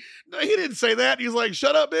was like, no, he didn't say that. And he was like,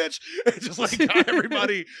 shut up, bitch. And just like got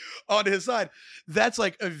everybody on his side. That's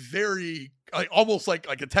like a very, like, almost like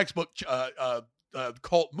a textbook,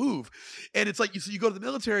 cult move. And it's like, so you go to the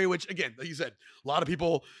military, which again, like you said, a lot of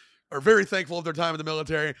people are very thankful of their time in the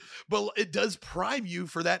military, but it does prime you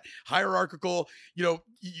for that hierarchical,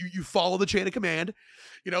 you follow the chain of command,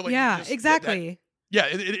 like exactly.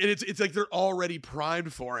 It's like they're already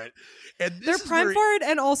primed for it. And they're primed for it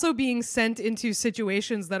and also being sent into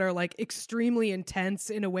situations that are like extremely intense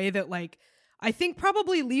in a way that like, I think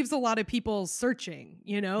probably leaves a lot of people searching,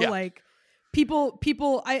 like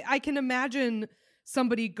people, I can imagine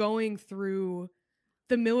somebody going through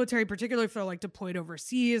the military, particularly for like deployed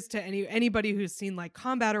overseas to anybody who's seen like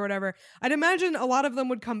combat or whatever. I'd imagine a lot of them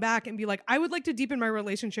would come back and be like, I would like to deepen my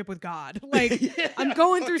relationship with God. Like I'm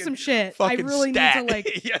going through some shit. I really need to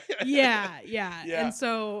like, yeah. And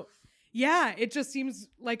so, it just seems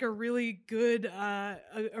like a really good, a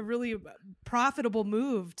really profitable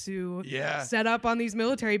move to set up on these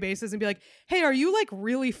military bases and be like, hey, are you like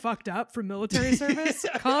really fucked up from military service?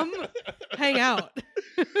 Come hang out.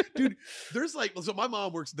 Dude, there's like, so my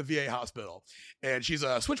mom works at the VA hospital and she's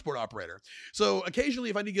a switchboard operator. So occasionally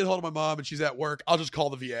if I need to get a hold of my mom and she's at work, I'll just call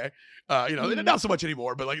the VA, not so much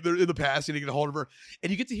anymore, but like in the past, you need to get a hold of her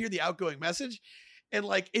and you get to hear the outgoing message. And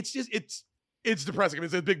like, it's depressing. I mean,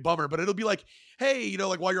 it's a big bummer, but it'll be like, hey,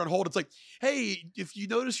 like while you're on hold, it's like, hey, if you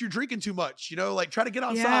notice you're drinking too much, like try to get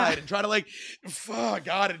outside and try to like, fuck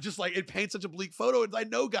God. It just like, it paints such a bleak photo. And I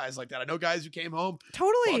know guys like that. I know guys who came home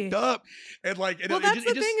totally fucked up and like, that's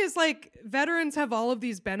the thing is like veterans have all of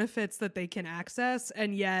these benefits that they can access.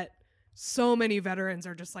 And yet so many veterans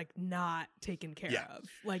are just like not taken care of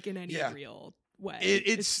like in any real way.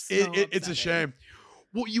 It's a shame.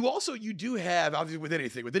 Well, you do have, obviously with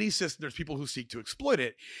any system, there's people who seek to exploit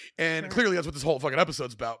it. And clearly that's what this whole fucking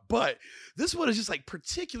episode's about. But this one is just like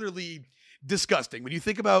particularly disgusting. When you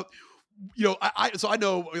think about, I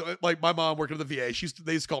know like my mom working at the VA,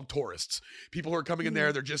 they used to call them tourists. People who are coming in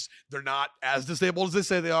there, they're not as disabled as they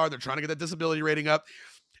say they are. They're trying to get that disability rating up.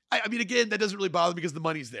 I mean, again, that doesn't really bother me because the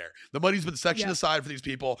money's there. The money's been sectioned aside for these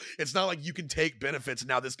people. It's not like you can take benefits and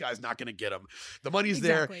now this guy's not going to get them. The money's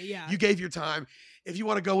there. Yeah. You gave your time. If you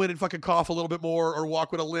want to go in and fucking cough a little bit more or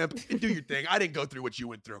walk with a limp, do your thing. I didn't go through what you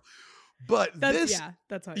went through. But that's how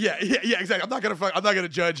exactly. I'm not gonna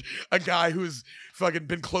judge a guy who's fucking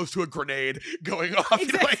been close to a grenade going off.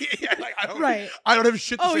 Exactly. I don't have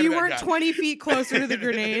shit to say to you that weren't guy. 20 feet closer to the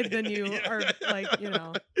grenade than you are like,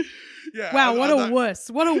 Yeah. Wow, what a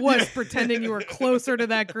wuss. What a wuss pretending you were closer to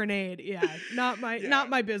that grenade. Yeah. Not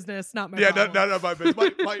my business, not my problem. Not my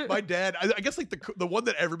business. My dad, I guess like the one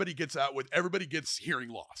that everybody gets out with, everybody gets hearing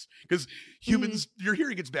loss. Because humans, your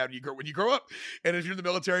hearing gets bad when you grow up. And if you're in the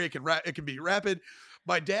military, it can be rapid.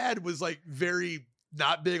 My dad was like very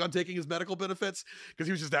not big on taking his medical benefits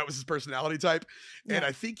because that was his personality type. And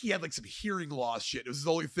I think he had like some hearing loss shit. It was his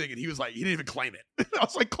only thing. And he was like, he didn't even claim it. I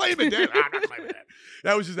was like, claim it, Dad. I'm not claiming that.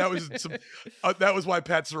 That was why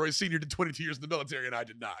Pat Soroy Sr. did 22 years in the military and I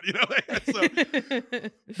did not, So,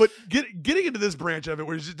 but getting into this branch of it,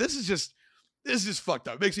 where this is just fucked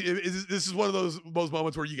up. This is one of those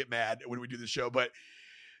moments where you get mad when we do this show, but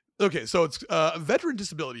okay, so it's veteran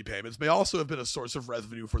disability payments may also have been a source of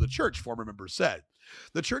revenue for the church, former members said.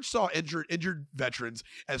 The church saw injured veterans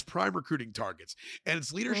as prime recruiting targets, and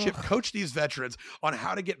its leadership coached these veterans on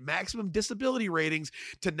how to get maximum disability ratings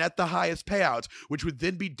to net the highest payouts, which would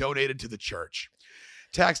then be donated to the church.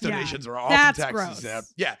 Tax donations are often taxed.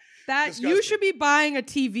 Yeah. That disgusting. You should be buying a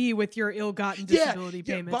TV with your ill-gotten disability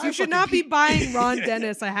payments. You should not be buying Ron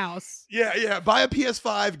Dennis a house. Yeah. Buy a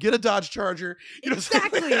PS5, get a Dodge Charger.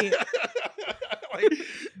 Exactly.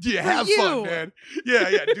 Do you have fun, man?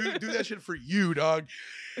 Yeah. Do that shit for you, dog.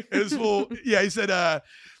 And he said,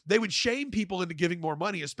 they would shame people into giving more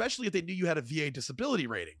money, especially if they knew you had a VA disability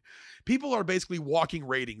rating. People are basically walking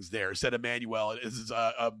ratings there, said Emmanuel. This is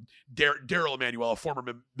Daryl Emmanuel, a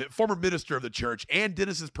former minister of the church and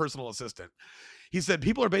Dennis's personal assistant. He said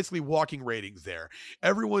people are basically walking ratings there.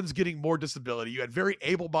 Everyone's getting more disability. You had very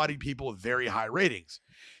able-bodied people with very high ratings.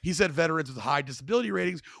 He said veterans with high disability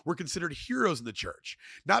ratings were considered heroes in the church,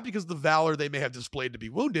 not because of the valor they may have displayed to be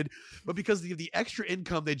wounded, but because of the extra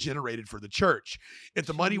income they generated for the church. If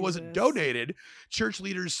the money wasn't donated, church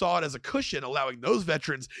leaders saw it as a cushion, allowing those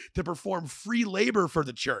veterans to perform free labor for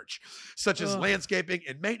the church, such as landscaping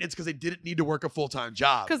and maintenance, because they didn't need to work a full-time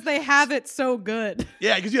job. Because they have it so good.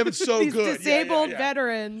 Yeah, because you have it so These good. disabled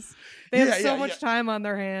veterans, they have so much time on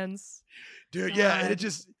their hands. Dude, God. and it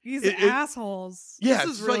just... These assholes. Yeah,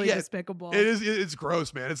 this is really despicable. It's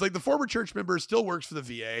gross, man. It's like the former church member still works for the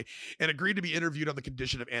VA and agreed to be interviewed on the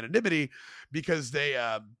condition of anonymity because they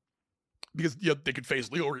could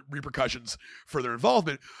face legal repercussions for their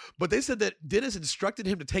involvement. But they said that Dennis instructed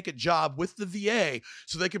him to take a job with the VA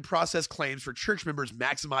so they could process claims for church members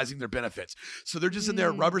maximizing their benefits. So they're just in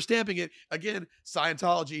there rubber stamping it. Again,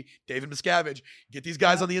 Scientology, David Miscavige, get these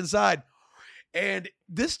guys on the inside. And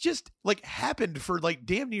this just like happened for like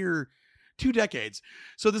damn near 2 decades.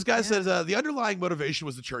 So this guy says the underlying motivation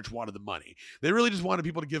was the church wanted the money. They really just wanted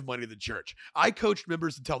people to give money to the church. I coached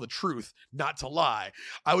members to tell the truth, not to lie.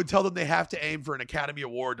 I would tell them they have to aim for an Academy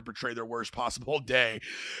Award to portray their worst possible day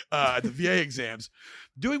at the VA exams.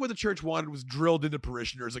 Doing what the church wanted was drilled into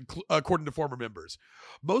parishioners, according to former members.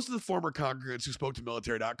 Most of the former congregants who spoke to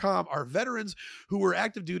military.com are veterans who were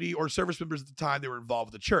active duty or service members at the time they were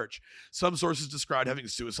involved with the church. Some sources described having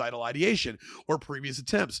suicidal ideation or previous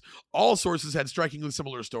attempts. All sources had strikingly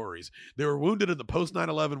similar stories. They were wounded in the post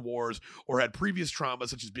 9/11 wars or had previous trauma,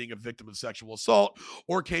 such as being a victim of sexual assault,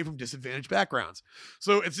 or came from disadvantaged backgrounds.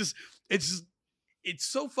 So it's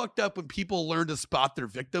so fucked up when people learn to spot their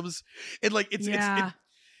victims. And like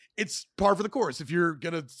it's par for the course. If you're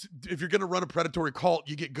gonna run a predatory cult,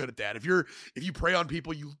 you get good at that. If you prey on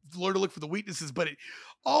people, you learn to look for the weaknesses. But it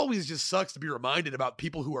always just sucks to be reminded about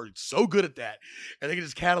people who are so good at that, and they can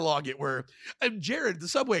just catalog it. Where Jared, the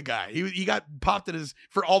Subway guy, he got popped in his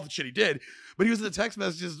for all the shit he did, but he was in the text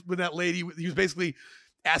messages when that lady, he was basically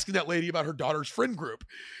asking that lady about her daughter's friend group.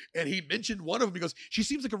 And he mentioned one of them. He goes, she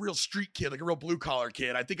seems like a real street kid, like a real blue collar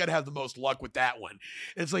kid. I think I'd have the most luck with that one.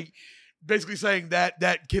 And it's like, basically saying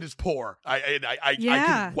that kid is poor. I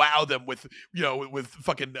can wow them with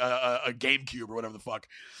fucking a GameCube or whatever the fuck.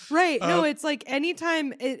 Right. No, it's like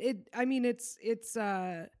anytime it's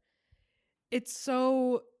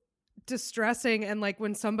so distressing. And like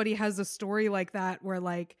when somebody has a story like that, where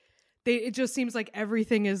like it just seems like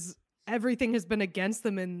everything has been against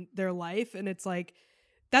them in their life. And it's like,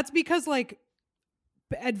 that's because like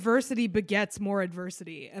adversity begets more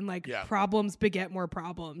adversity, and like problems beget more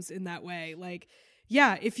problems in that way. Like,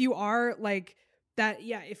 if you are like that,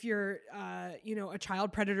 if you're a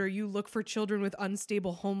child predator, you look for children with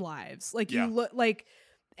unstable home lives. Like you look like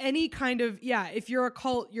any kind of if you're a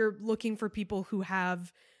cult, you're looking for people who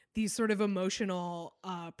have these sort of emotional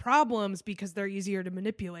problems because they're easier to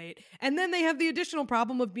manipulate. And then they have the additional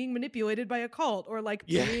problem of being manipulated by a cult, or like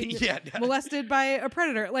being molested by a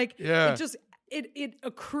predator. Like it just it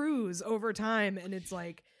accrues over time. And it's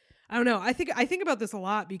like, I don't know. I think about this a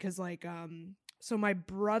lot because like, so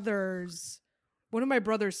one of my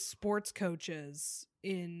brother's sports coaches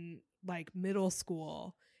in like middle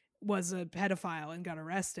school was a pedophile and got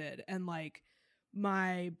arrested. And like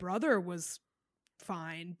my brother was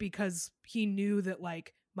fine because he knew that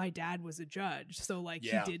like my dad was a judge. So like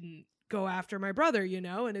he didn't go after my brother,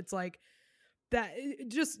 and it's like, that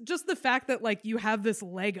just the fact that like you have this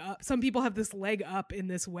leg up, some people have this leg up in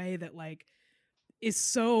this way that like is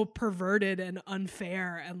so perverted and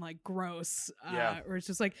unfair and like gross, or it's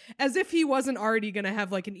just like as if he wasn't already gonna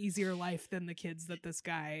have like an easier life than the kids that this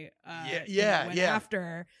guy went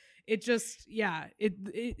after. It just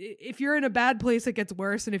if you're in a bad place it gets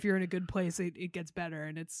worse, and if you're in a good place it gets better,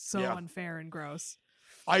 and it's so unfair and gross.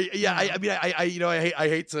 I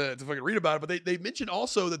hate to fucking read about it, but they mentioned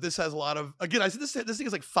also that this has a lot of, again, I said this thing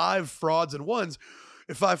is like 5 frauds in one.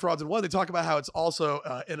 They talk about how it's also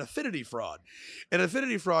an affinity fraud. An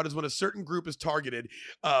affinity fraud is when a certain group is targeted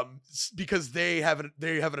because they have an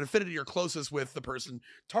affinity or closest with the person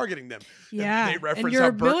targeting them. Yeah, and they reference and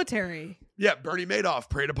you're military. Yeah, Bernie Madoff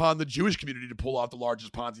preyed upon the Jewish community to pull off the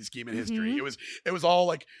largest Ponzi scheme in history. It was all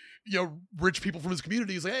like rich people from his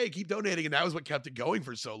community. He's like, hey, keep donating. And that was what kept it going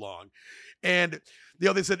for so long. And,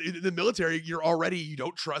 they said in the military, you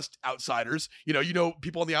don't trust outsiders.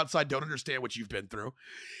 People on the outside don't understand what you've been through.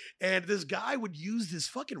 And this guy would use this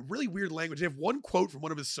fucking really weird language. They have one quote from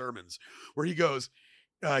one of his sermons where he goes,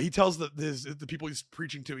 he tells the people he's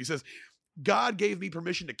preaching to, he says, God gave me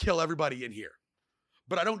permission to kill everybody in here,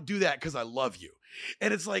 but I don't do that because I love you.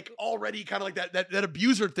 And it's like already kind of like that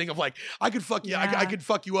abuser thing of like, I could fuck you, I could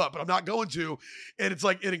fuck you up, but I'm not going to. And it's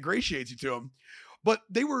like, it ingratiates you to him. But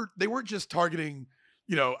they weren't just targeting,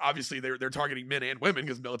 obviously they're targeting men and women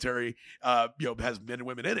because military, has men and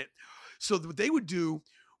women in it. So what they would do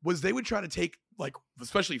was they would try to take, like,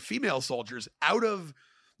 especially female soldiers out of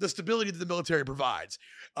the stability that the military provides.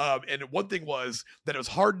 And one thing was that it was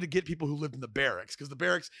hard to get people who lived in the barracks because the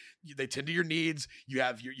barracks, they tend to your needs. You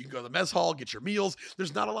can go to the mess hall, get your meals.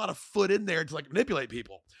 There's not a lot of foot in there to like manipulate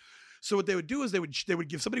people. So what they would do is they would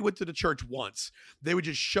give somebody went to the church once. They would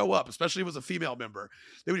just show up, especially if it was a female member.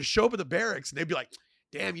 They would just show up at the barracks and they'd be like,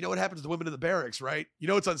 damn, you know what happens to women in the barracks, right?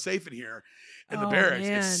 It's unsafe in here. In the barracks,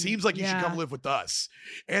 man. It seems like you should come live with us.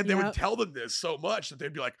 And they would tell them this so much that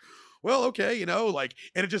they'd be like, well, okay, and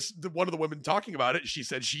it just, one of the women talking about it, she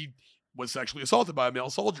said she was sexually assaulted by a male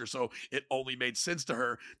soldier. So it only made sense to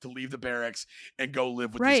her to leave the barracks and go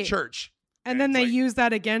live with this church. And then they use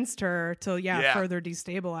that against her to, further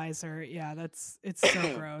destabilize her. Yeah, it's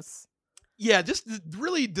so gross. Yeah, just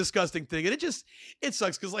really disgusting thing. And it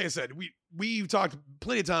sucks because, like I said, we've talked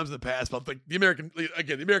plenty of times in the past about like the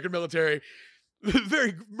American military,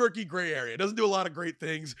 very murky gray area. It doesn't do a lot of great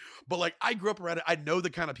things, but like I grew up around it. I know the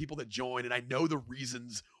kind of people that join and I know the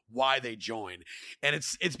reasons why they join. And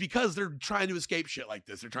it's because they're trying to escape shit like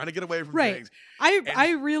this. They're trying to get away from things.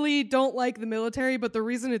 I really don't like the military, but the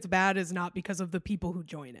reason it's bad is not because of the people who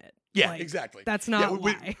join it. Yeah, exactly. That's not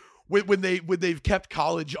why. When they've kept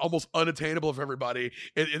college almost unattainable for everybody,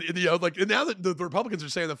 and now that the Republicans are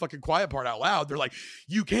saying the fucking quiet part out loud, they're like,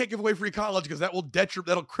 you can't give away free college because that'll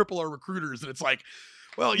cripple our recruiters. And it's like,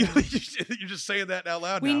 well, you're just saying that out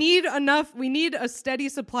loud. We need a steady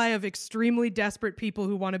supply of extremely desperate people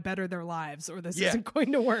who want to better their lives, or this isn't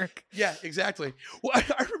going to work. Yeah, exactly. Well,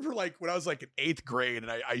 I remember like when I was like in 8th grade,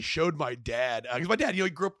 and I showed my dad because my dad, he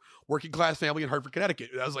grew up working class family in Hartford,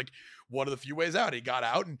 Connecticut. That was like one of the few ways out. He got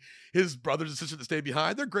out, and his brothers and sisters that stayed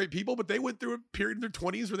behind, they're great people, but they went through a period in their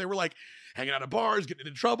 20s where they were like hanging out at bars, getting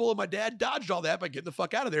into trouble. And my dad dodged all that by getting the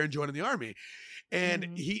fuck out of there and joining the army.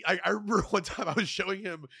 And I remember one time I was showing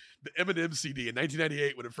him the Eminem CD in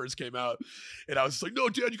 1998 when it first came out. And I was like, no,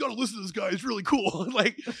 Dad, you got to listen to this guy. He's really cool.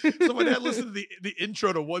 So my dad listened to the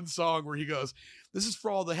intro to one song where he goes, this is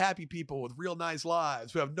for all the happy people with real nice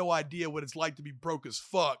lives who have no idea what it's like to be broke as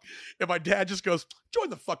fuck. And my dad just goes, join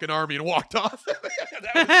the fucking army, and walked off.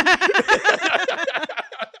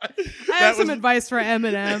 I have some advice for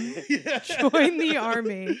Eminem. Join the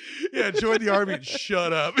army. Yeah, join the army and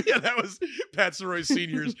shut up. Yeah, that was Pat Saroy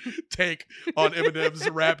Sr.'s take on Eminem's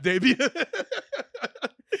rap debut.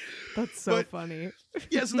 That's so funny.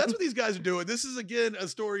 Yeah, so that's what these guys are doing. This is, again, a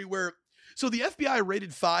story where... So the FBI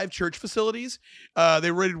raided 5 church facilities.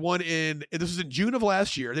 They raided one this was in June of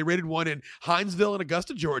last year. They raided one in Hinesville and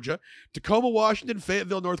Augusta, Georgia, Tacoma, Washington,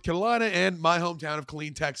 Fayetteville, North Carolina, and my hometown of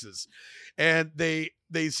Killeen, Texas. And they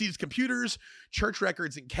seized computers, church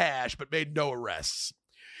records, and cash, but made no arrests.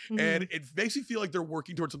 Mm-hmm. And it makes me feel like they're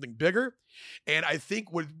working towards something bigger. And I think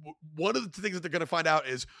one of the things that they're going to find out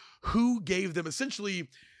is who gave them essentially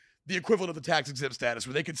the equivalent of the tax exempt status,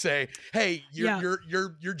 where they could say, hey, your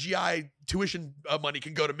GI tuition money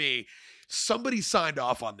can go to me. Somebody signed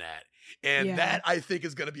off on that. And that, I think,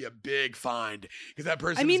 is going to be a big find, because that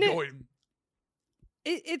person is going...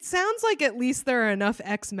 It sounds like at least there are enough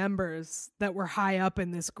ex-members that were high up in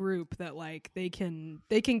this group that like they can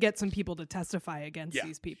get some people to testify against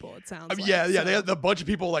these people. It sounds like. Yeah. They had a bunch of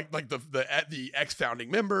people like the ex-founding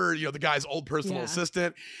member, the guy's old personal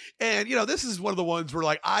assistant, and this is one of the ones where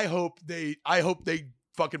like I hope they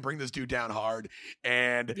fucking bring this dude down hard,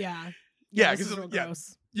 and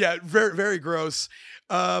because very, very gross.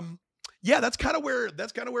 That's kind of where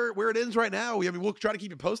it ends right now. We'll try to keep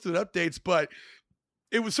you posted with updates, but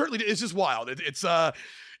it's just wild. It's as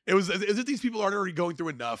if these people aren't already going through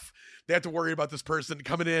enough. They have to worry about this person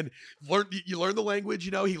coming in. You learn the language,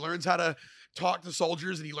 he learns how to talk to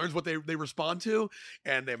soldiers, and he learns what they respond to,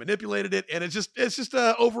 and they manipulated it, and it's just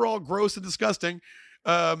overall gross and disgusting.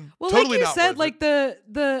 Well, totally like you not said, like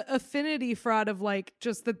the affinity fraud of like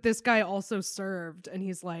just that this guy also served, and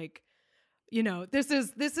he's like, this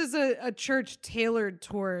is a church tailored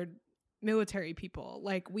toward military people.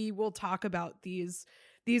 Like, we will talk about these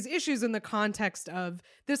these issues in the context of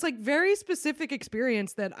this like very specific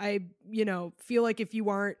experience that I, feel like if you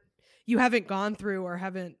haven't gone through or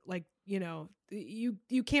haven't like,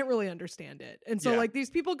 you can't really understand it. And so like these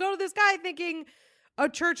people go to this guy thinking a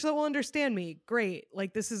church that will understand me. Great.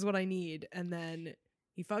 Like this is what I need. And then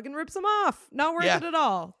he fucking rips them off. Not worth it at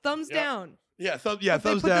all. Thumbs down. Yeah, thumbs down.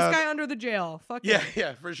 Put this guy under the jail. Fuck him.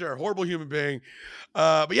 Yeah, for sure. Horrible human being.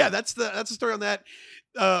 But yeah, that's the story on that.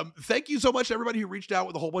 Thank you so much to everybody who reached out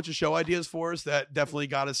with a whole bunch of show ideas for us. That definitely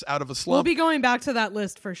got us out of a slump. We'll be going back to that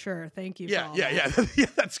list for sure. Thank you. Yeah. Yeah,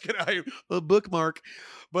 that's gonna a bookmark.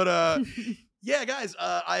 But yeah, guys,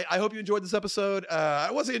 I hope you enjoyed this episode.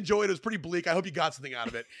 I wasn't enjoyed; it was pretty bleak. I hope you got something out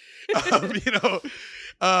of it.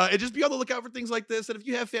 And just be on the lookout for things like this. And if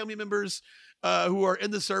you have family members who are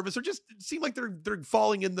in the service or just seem like they're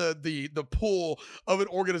falling in the pool of an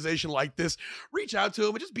organization like this, reach out to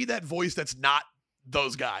them and just be that voice that's not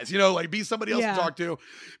those guys. Like be somebody else to talk to,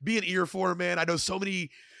 be an ear for them, man. I know so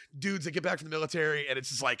many dudes that get back from the military, and it's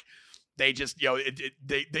just like. They just,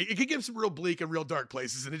 it can give some real bleak and real dark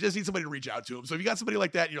places, and it just needs somebody to reach out to them. So if you got somebody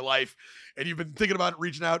like that in your life and you've been thinking about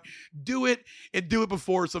reaching out, do it, and do it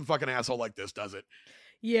before some fucking asshole like this does it.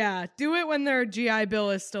 Yeah, do it when their GI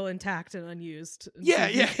Bill is still intact and unused. Yeah,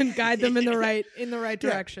 so you can guide them in the right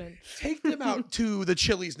direction. Take them out to the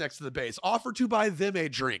Chili's next to the base. Offer to buy them a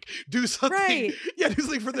drink. Do something. Right. Yeah, do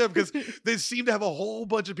something for them because they seem to have a whole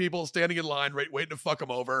bunch of people standing in line waiting to fuck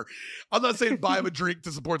them over. I'm not saying buy them a drink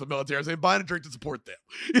to support the military. I'm saying buy them a drink to support them.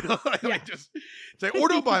 Like just say, or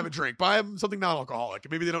don't buy them a drink. Buy them something non-alcoholic.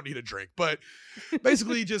 Maybe they don't need a drink, but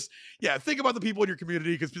basically just think about the people in your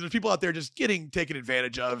community because there's people out there just getting taken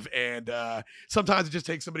advantage of, and sometimes it just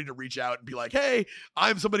takes somebody to reach out and be like, hey,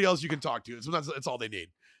 I'm somebody else you can talk to. Sometimes that's all they need.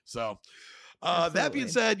 So that being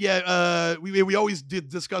said, we always did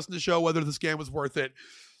discuss in the show whether the scam was worth it.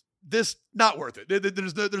 This not worth it.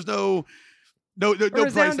 There's no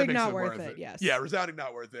price that makes it worth it. Yes. Yeah, resounding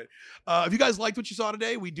not worth it. If you guys liked what you saw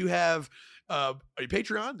today, we do have a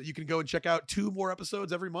Patreon that you can go and check out 2 more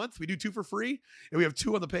episodes every month. We do 2 for free, and we have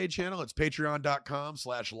 2 on the paid channel. It's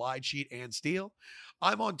patreon.com/lie, cheat, and steal.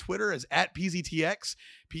 I'm on Twitter as @PZTX,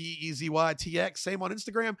 PEZYTX. Same on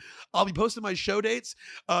Instagram. I'll be posting my show dates.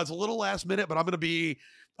 It's a little last minute, but I'm going to be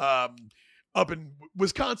up in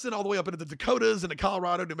Wisconsin, all the way up into the Dakotas, into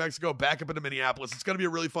Colorado, New Mexico, back up into Minneapolis. It's going to be a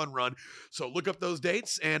really fun run. So look up those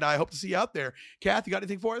dates, and I hope to see you out there. Kath, you got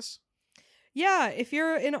anything for us? Yeah, if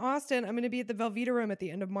you're in Austin, I'm going to be at the Velveeta Room at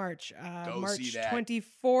the end of March. March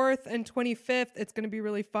 24th and 25th. It's going to be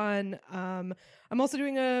really fun. I'm also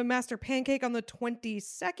doing a Master Pancake on the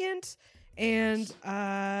 22nd. And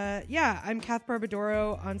I'm Kath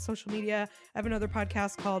Barbadoro on social media. I have another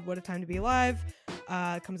podcast called What a Time to Be Alive.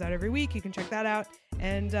 It comes out every week. You can check that out.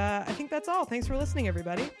 And I think that's all. Thanks for listening,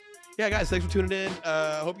 everybody. Yeah, guys, thanks for tuning in.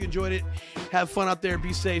 I hope you enjoyed it. Have fun out there.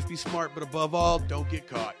 Be safe, be smart, but above all, don't get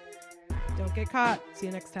caught. Don't get caught. See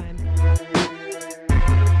you next time.